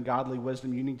wisdom and godly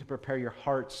wisdom. You need to prepare your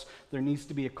hearts. There needs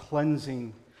to be a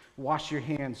cleansing. Wash your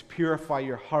hands, purify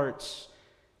your hearts.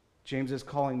 James is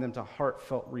calling them to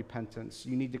heartfelt repentance.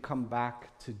 You need to come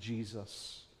back to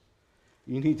Jesus.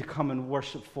 You need to come and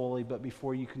worship fully, but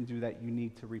before you can do that, you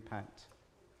need to repent.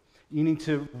 You need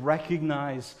to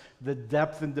recognize the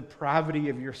depth and depravity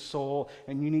of your soul,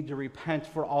 and you need to repent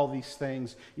for all these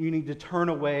things. You need to turn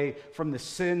away from the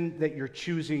sin that you're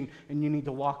choosing, and you need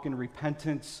to walk in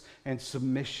repentance and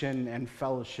submission and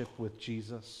fellowship with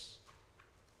Jesus.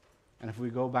 And if we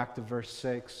go back to verse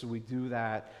 6, we do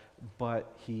that,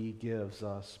 but he gives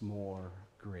us more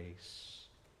grace.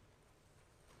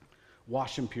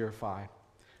 Wash and purify.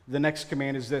 The next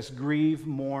command is this: grieve,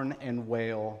 mourn, and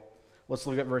wail. Let's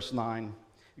look at verse 9.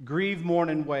 Grieve, mourn,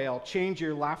 and wail. Change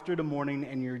your laughter to mourning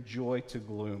and your joy to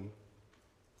gloom.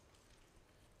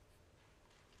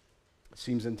 It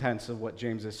seems intense of what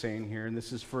James is saying here, and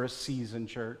this is for a season,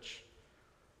 church.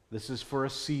 This is for a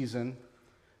season.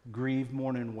 Grieve,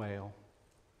 mourn, and wail.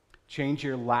 Change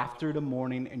your laughter to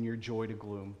mourning and your joy to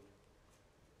gloom.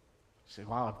 You say,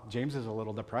 wow, James is a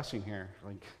little depressing here.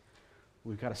 Like,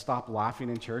 we've got to stop laughing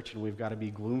in church and we've got to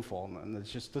be gloomful. And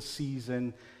it's just a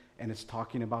season, and it's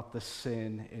talking about the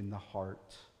sin in the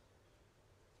heart.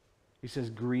 He says,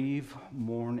 grieve,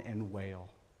 mourn, and wail.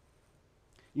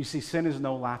 You see, sin is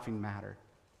no laughing matter.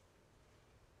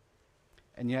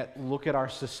 And yet, look at our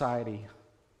society,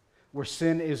 where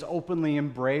sin is openly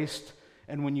embraced.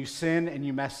 And when you sin and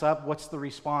you mess up, what's the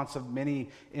response of many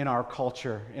in our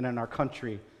culture and in our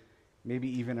country, maybe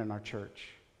even in our church?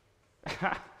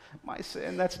 My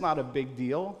sin, that's not a big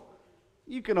deal.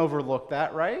 You can overlook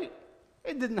that, right?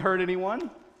 It didn't hurt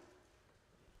anyone.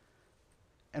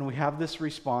 And we have this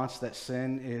response that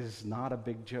sin is not a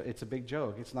big joke. It's a big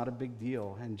joke. It's not a big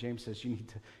deal. And James says you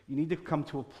need to come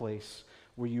to a place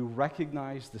where you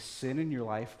recognize the sin in your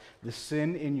life, the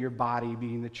sin in your body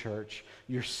being the church,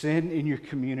 your sin in your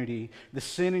community, the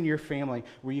sin in your family,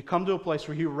 where you come to a place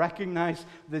where you recognize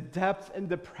the depth and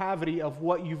depravity of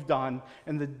what you've done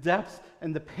and the depth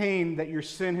and the pain that your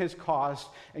sin has caused,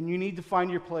 and you need to find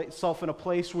yourself in a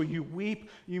place where you weep,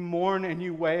 you mourn, and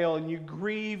you wail, and you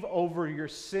grieve over your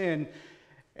sin.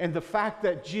 And the fact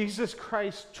that Jesus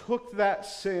Christ took that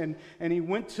sin and he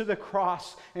went to the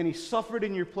cross and he suffered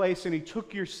in your place and he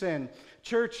took your sin.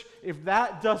 Church, if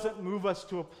that doesn't move us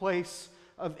to a place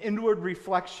of inward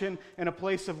reflection and a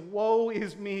place of woe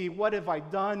is me, what have I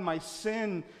done? My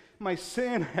sin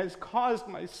has caused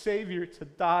my Savior to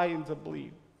die and to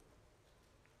bleed.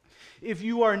 If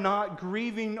you are not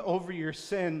grieving over your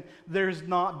sin, there's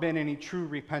not been any true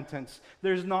repentance.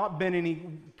 There's not been any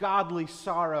godly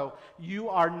sorrow. You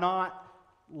are not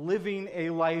living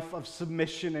a life of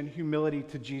submission and humility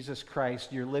to Jesus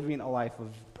Christ. You're living a life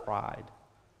of pride.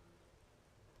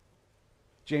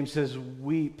 James says,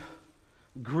 weep,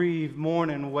 grieve,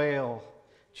 mourn, and wail.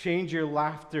 Change your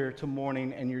laughter to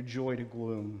mourning and your joy to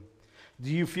gloom. Do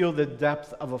you feel the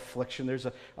depth of affliction? There's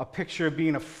a picture of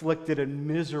being afflicted and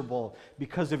miserable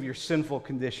because of your sinful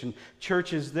condition.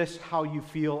 Church, is this how you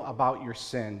feel about your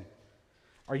sin?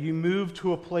 Are you moved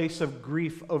to a place of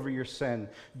grief over your sin?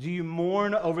 Do you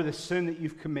mourn over the sin that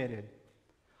you've committed?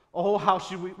 Oh, how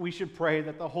we should pray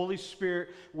that the Holy Spirit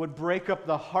would break up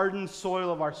the hardened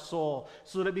soil of our soul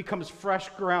so that it becomes fresh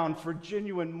ground for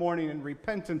genuine mourning and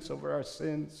repentance over our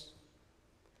sins.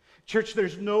 Church,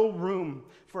 there's no room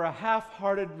for a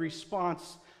half-hearted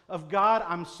response of, God,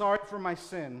 I'm sorry for my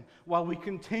sin, while we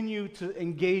continue to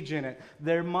engage in it.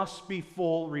 There must be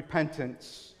full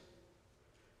repentance.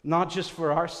 Not just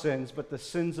for our sins, but the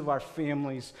sins of our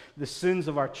families, the sins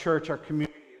of our church, our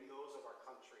community, and those of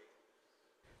our country.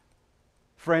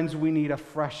 Friends, we need a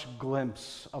fresh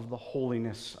glimpse of the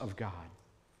holiness of God.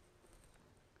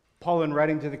 Paul, in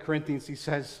writing to the Corinthians, he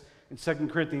says in 2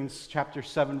 Corinthians chapter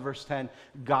 7, verse 10,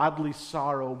 godly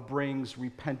sorrow brings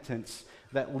repentance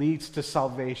that leads to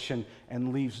salvation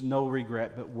and leaves no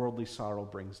regret, but worldly sorrow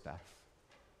brings death.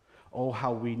 Oh,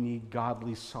 how we need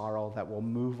godly sorrow that will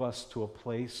move us to a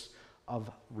place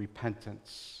of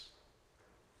repentance.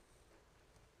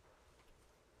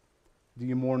 Do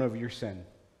you mourn over your sin?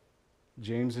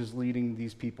 James is leading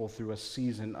these people through a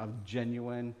season of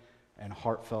genuine and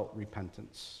heartfelt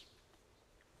repentance.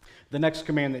 The next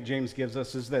command that James gives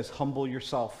us is this: humble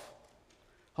yourself.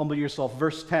 Humble yourself.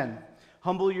 Verse 10,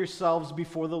 humble yourselves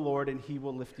before the Lord and he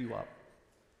will lift you up.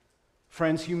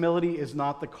 Friends, humility is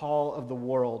not the call of the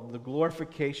world. The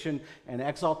glorification and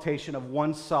exaltation of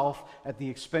oneself at the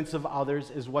expense of others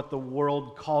is what the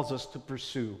world calls us to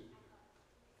pursue.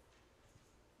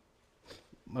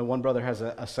 My one brother has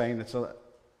a saying that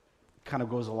kind of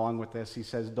goes along with this. He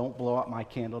says, don't blow out my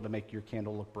candle to make your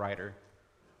candle look brighter.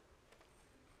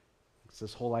 It's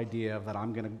this whole idea of that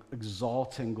I'm going to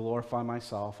exalt and glorify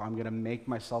myself. I'm going to make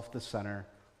myself the center.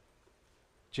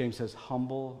 James says,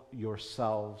 humble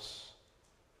yourselves.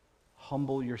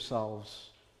 Humble yourselves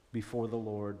before the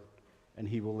Lord, and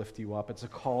he will lift you up. It's a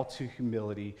call to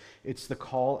humility. It's the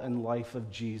call and life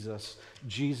of Jesus.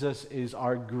 Jesus is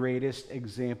our greatest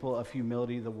example of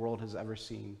humility the world has ever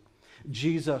seen.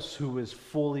 Jesus, who is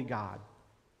fully God,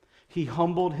 he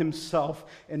humbled himself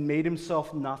and made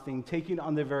himself nothing, taking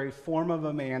on the very form of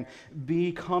a man,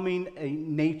 becoming a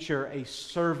nature, a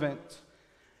servant.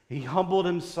 He humbled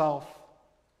himself.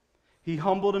 He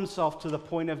humbled himself to the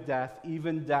point of death,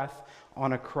 even death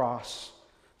on a cross.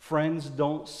 Friends,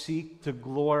 don't seek to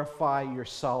glorify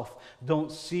yourself.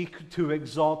 Don't seek to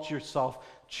exalt yourself.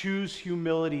 Choose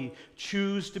humility.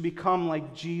 Choose to become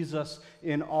like Jesus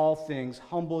in all things.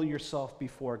 Humble yourself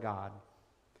before God.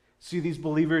 See, these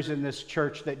believers in this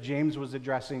church that James was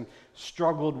addressing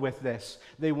struggled with this.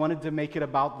 They wanted to make it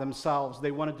about themselves.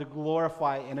 They wanted to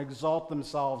glorify and exalt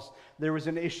themselves. There was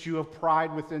an issue of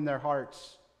pride within their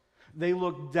hearts. They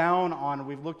looked down on,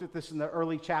 we've looked at this in the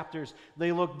early chapters,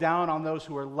 they looked down on those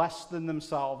who are less than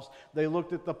themselves. They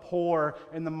looked at the poor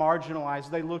and the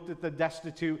marginalized. They looked at the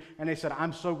destitute and they said,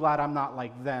 I'm so glad I'm not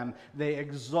like them. They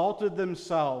exalted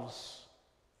themselves.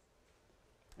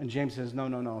 And James says,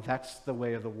 no, that's the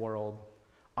way of the world.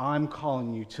 I'm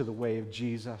calling you to the way of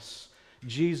Jesus.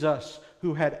 Jesus,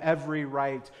 who had every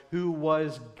right,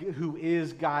 who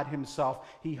is God himself.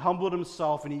 He humbled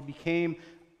himself and he became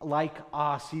like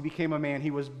us. He became a man. He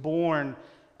was born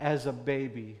as a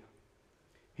baby.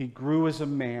 He grew as a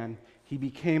man. He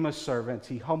became a servant.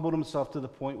 He humbled himself to the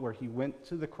point where he went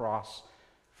to the cross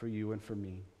for you and for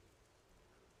me.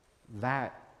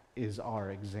 That is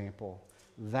our example.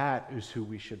 That is who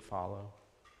we should follow.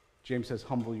 James says,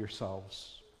 humble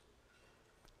yourselves.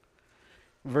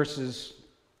 Verses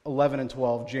 11 and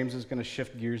 12, James is going to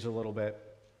shift gears a little bit.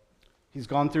 He's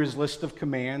gone through his list of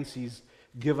commands. He's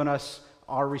given us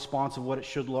our response of what it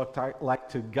should look like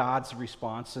to God's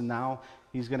response, and now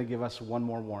he's going to give us one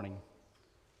more warning.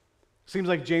 Seems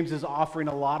like James is offering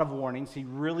a lot of warnings. He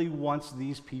really wants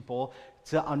these people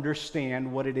to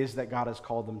understand what it is that God has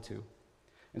called them to.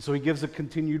 And so he gives a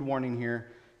continued warning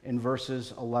here in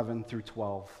verses 11 through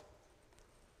 12.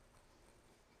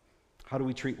 How do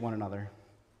we treat one another?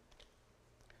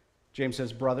 James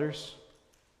says, brothers,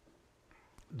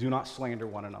 do not slander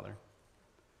one another.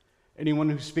 Anyone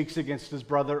who speaks against his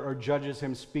brother or judges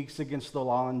him speaks against the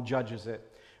law and judges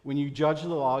it. When you judge the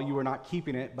law, you are not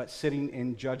keeping it, but sitting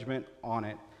in judgment on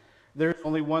it. There is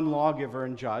only one lawgiver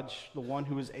and judge, the one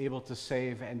who is able to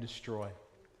save and destroy.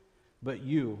 But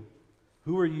you,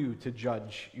 who are you to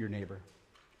judge your neighbor?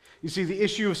 You see, the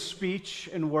issue of speech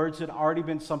and words had already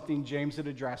been something James had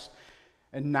addressed,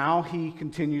 and now he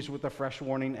continues with a fresh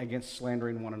warning against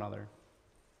slandering one another.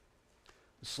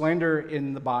 Slander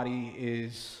in the body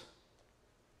is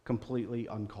completely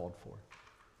uncalled for.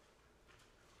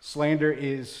 Slander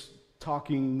is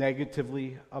talking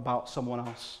negatively about someone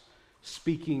else,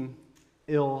 speaking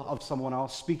ill of someone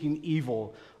else, speaking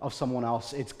evil of someone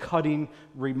else. It's cutting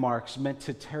remarks meant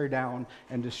to tear down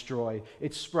and destroy.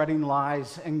 It's spreading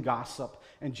lies and gossip.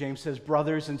 And James says,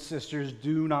 brothers and sisters,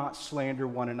 do not slander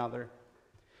one another.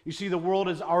 You see, the world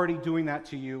is already doing that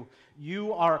to you.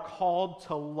 You are called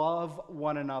to love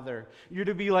one another. You're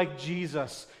to be like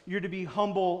Jesus. You're to be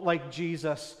humble like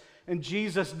Jesus. And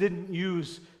Jesus didn't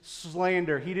use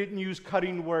slander. He didn't use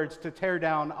cutting words to tear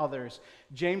down others.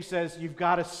 James says you've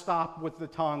got to stop with the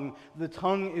tongue. The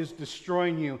tongue is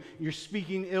destroying you. You're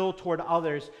speaking ill toward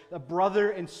others, a brother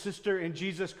and sister in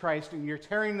Jesus Christ, and you're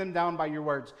tearing them down by your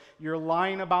words. You're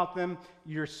lying about them.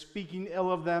 You're speaking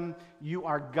ill of them. You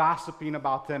are gossiping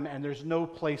about them, and there's no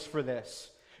place for this.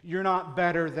 You're not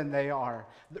better than they are.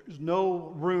 There's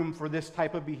no room for this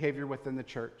type of behavior within the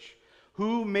church.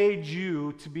 Who made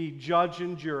you to be judge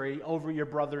and jury over your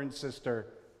brother and sister?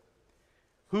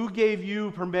 Who gave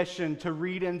you permission to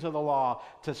read into the law,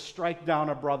 to strike down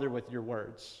a brother with your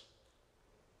words?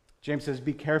 James says,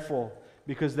 be careful,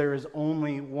 because there is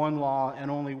only one law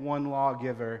and only one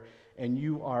lawgiver, and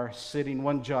you are sitting,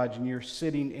 one judge, and you're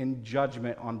sitting in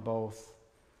judgment on both.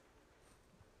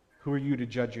 Who are you to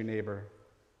judge your neighbor?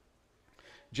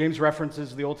 James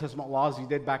references the Old Testament laws he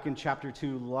did back in chapter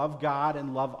 2. Love God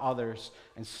and love others.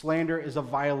 And slander is a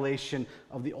violation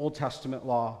of the Old Testament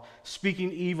law.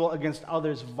 Speaking evil against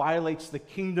others violates the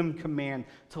kingdom command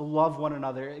to love one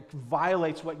another. It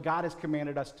violates what God has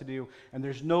commanded us to do. And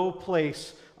there's no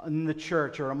place in the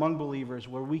church or among believers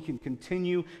where we can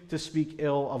continue to speak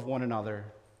ill of one another.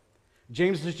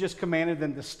 James has just commanded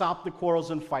them to stop the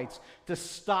quarrels and fights, to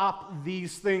stop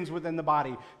these things within the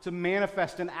body, to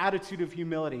manifest an attitude of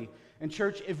humility. And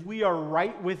church, if we are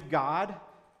right with God,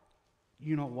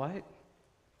 you know what?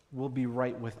 We'll be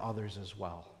right with others as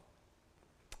well.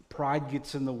 Pride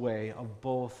gets in the way of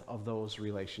both of those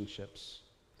relationships.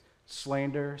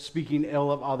 Slander, speaking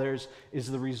ill of others, is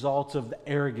the result of the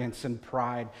arrogance and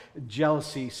pride,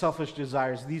 jealousy, selfish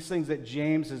desires, these things that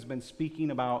James has been speaking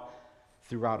about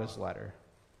throughout his letter.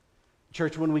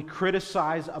 Church, when we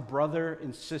criticize a brother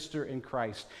and sister in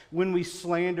Christ, when we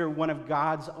slander one of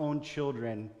God's own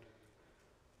children,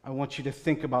 I want you to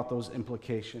think about those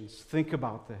implications. Think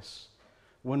about this.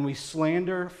 When we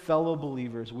slander fellow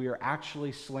believers, we are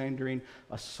actually slandering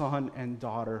a son and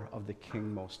daughter of the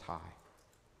King Most High.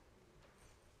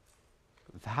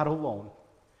 That alone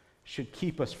should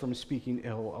keep us from speaking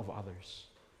ill of others.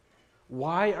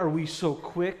 Why are we so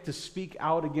quick to speak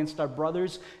out against our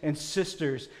brothers and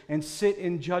sisters and sit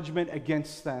in judgment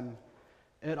against them?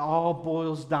 It all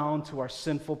boils down to our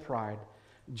sinful pride.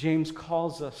 James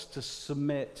calls us to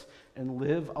submit and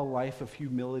live a life of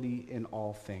humility in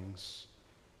all things.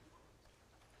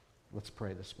 Let's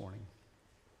pray this morning.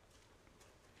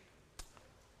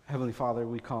 Heavenly Father,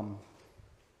 we come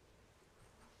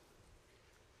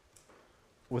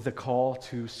with a call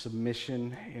to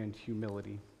submission and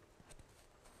humility.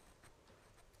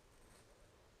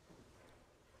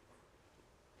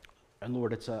 And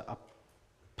Lord, it's a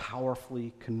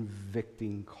powerfully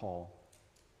convicting call.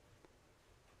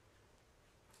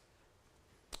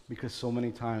 Because so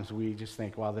many times we just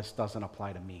think, well, this doesn't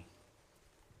apply to me.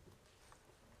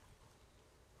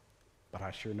 But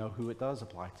I sure know who it does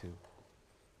apply to.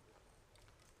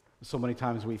 So many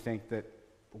times we think that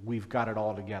we've got it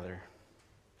all together.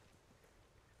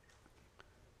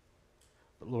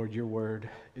 But Lord, your word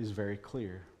is very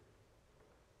clear.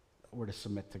 We're to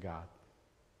submit to God.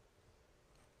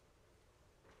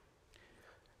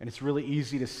 And it's really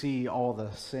easy to see all the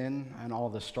sin and all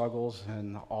the struggles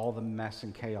and all the mess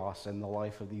and chaos in the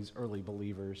life of these early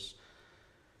believers,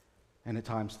 and at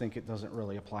times think it doesn't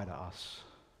really apply to us.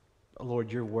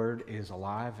 Lord, your word is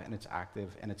alive and it's active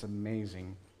and it's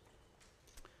amazing,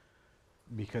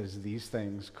 because these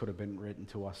things could have been written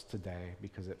to us today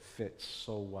because it fits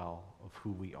so well of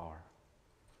who we are.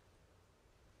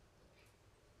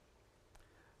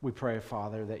 We pray,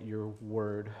 Father, that your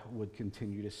word would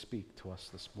continue to speak to us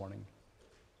this morning,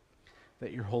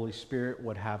 that your Holy Spirit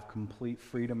would have complete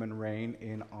freedom and reign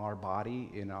in our body,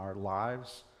 in our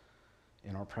lives,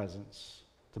 in our presence,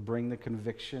 to bring the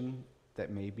conviction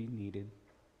that may be needed,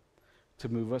 to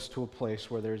move us to a place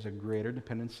where there's a greater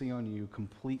dependency on you,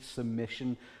 complete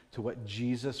submission to what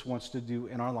Jesus wants to do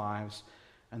in our lives,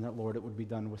 and that, Lord, it would be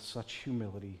done with such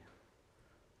humility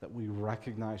that we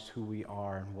recognize who we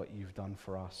are and what you've done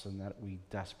for us, and that we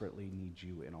desperately need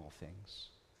you in all things.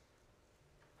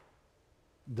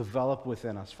 Develop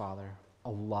within us, Father, a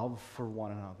love for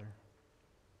one another,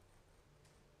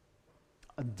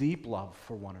 a deep love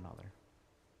for one another,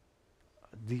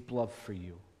 a deep love for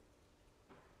you,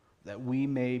 that we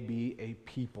may be a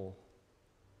people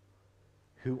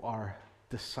who are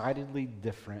decidedly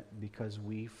different because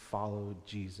we follow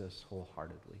Jesus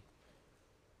wholeheartedly.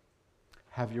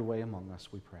 Have your way among us,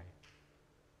 we pray.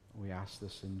 We ask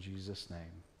this in Jesus'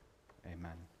 name.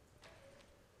 Amen.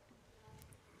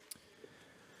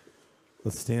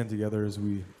 Let's stand together as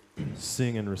we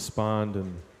sing and respond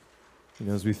and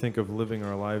As we think of living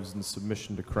our lives in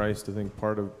submission to Christ, I think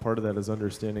part of that is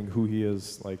understanding who He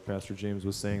is, like Pastor James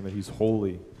was saying, that He's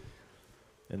holy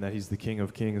and that He's the King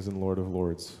of Kings and Lord of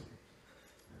Lords.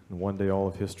 And one day all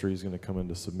of history is going to come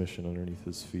into submission underneath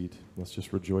His feet. Let's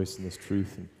just rejoice in this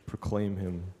truth and proclaim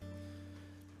Him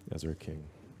as our King.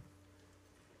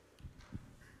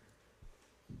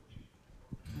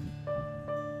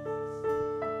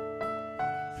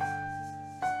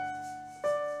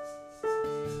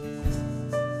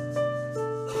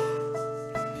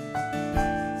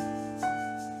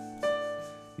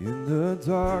 In the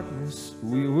darkness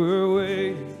we were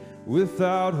waiting,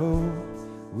 without hope,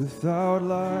 without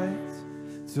light,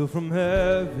 till from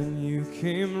heaven you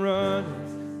came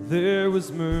running. There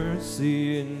was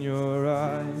mercy in your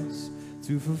eyes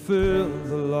to fulfill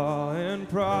the law and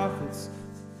prophets.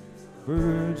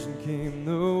 Virgin came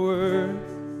the word,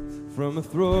 from a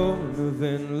throne of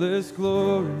endless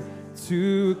glory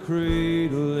to a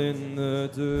cradle in the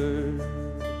dirt.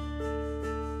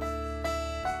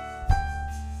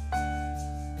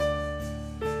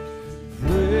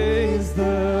 Praise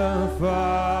the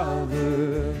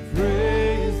Father,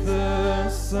 praise the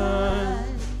Son,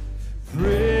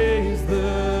 praise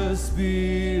the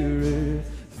Spirit,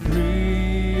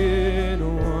 three in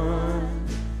one.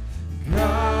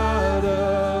 God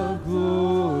of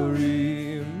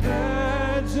glory,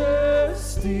 majesty,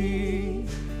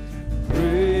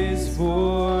 praise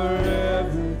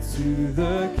forever to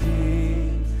the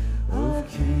King of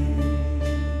Kings.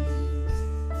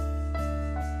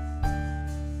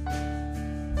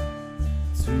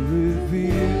 To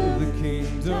reveal the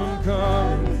kingdom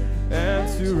coming and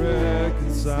to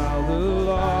reconcile the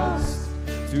lost,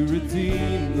 to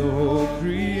redeem the whole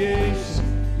creation.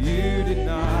 You did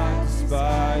not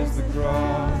despise the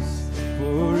cross,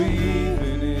 for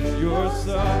even in your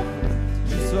suffering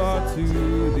you saw to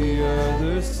the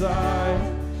other side,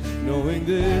 knowing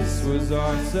this was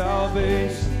our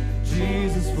salvation.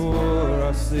 Jesus, for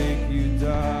our sake you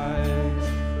died.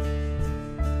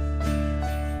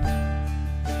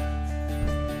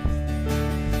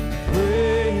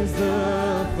 Praise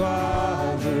the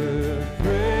Father,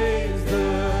 praise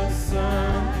the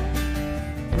Son,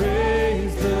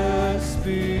 praise the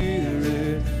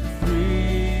Spirit,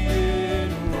 three in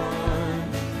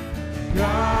one.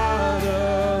 God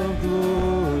of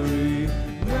glory,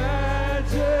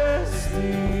 majesty,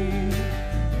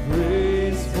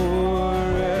 praise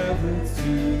forever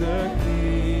to the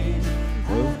King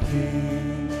of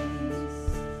Kings.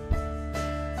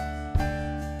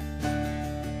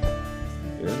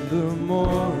 In the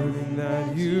morning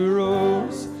that you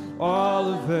rose, all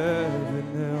of heaven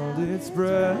held its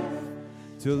breath,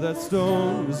 till that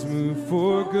stone was moved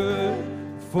for good,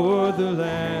 for the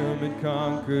Lamb had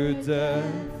conquered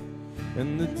death.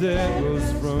 And the dead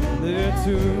rose from their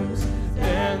tombs,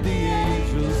 and the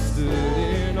angels stood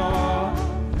in awe,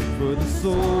 for the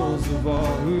souls of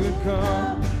all who'd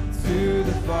come to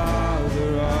the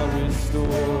Father are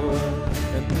restored.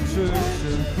 And the church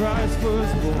of Christ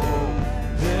was born,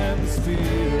 and the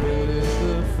Spirit lit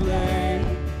the flame.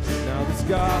 Now this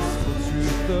gospel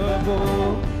truth of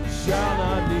old shall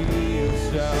not kneel,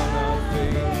 shall not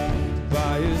fade.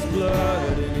 By His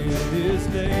blood and in His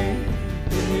name,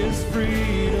 in His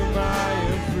freedom I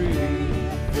am free.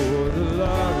 For the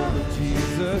love of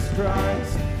Jesus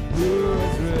Christ, who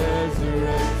has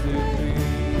resurrected me.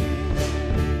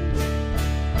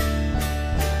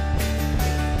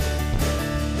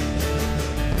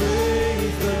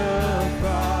 Praise the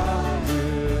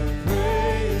Father,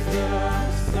 praise the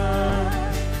Son,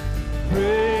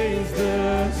 praise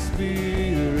the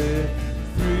Spirit,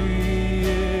 three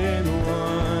in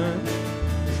one.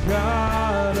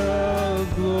 God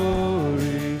of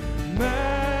glory,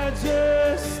 majesty,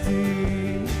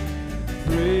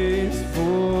 praise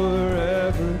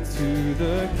forever to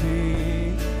the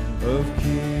King of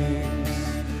Kings.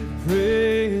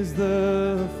 Praise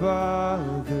the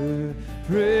Father,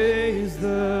 praise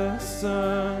the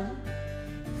Son,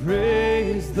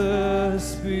 praise the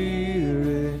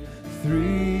Spirit,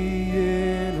 three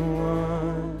in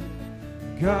one.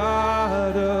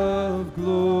 God of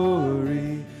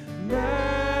glory,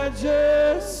 majesty,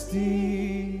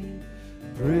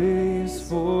 praise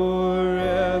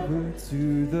forever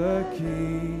to the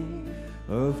King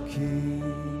of Kings.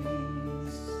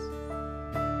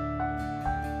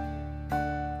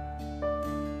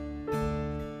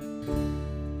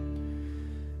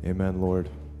 Amen, Lord.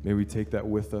 May we take that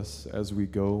with us as we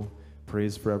go.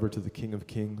 Praise forever to the King of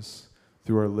Kings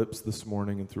through our lips this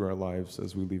morning and through our lives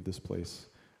as we leave this place.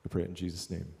 I pray it in Jesus'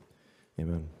 name.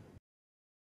 Amen.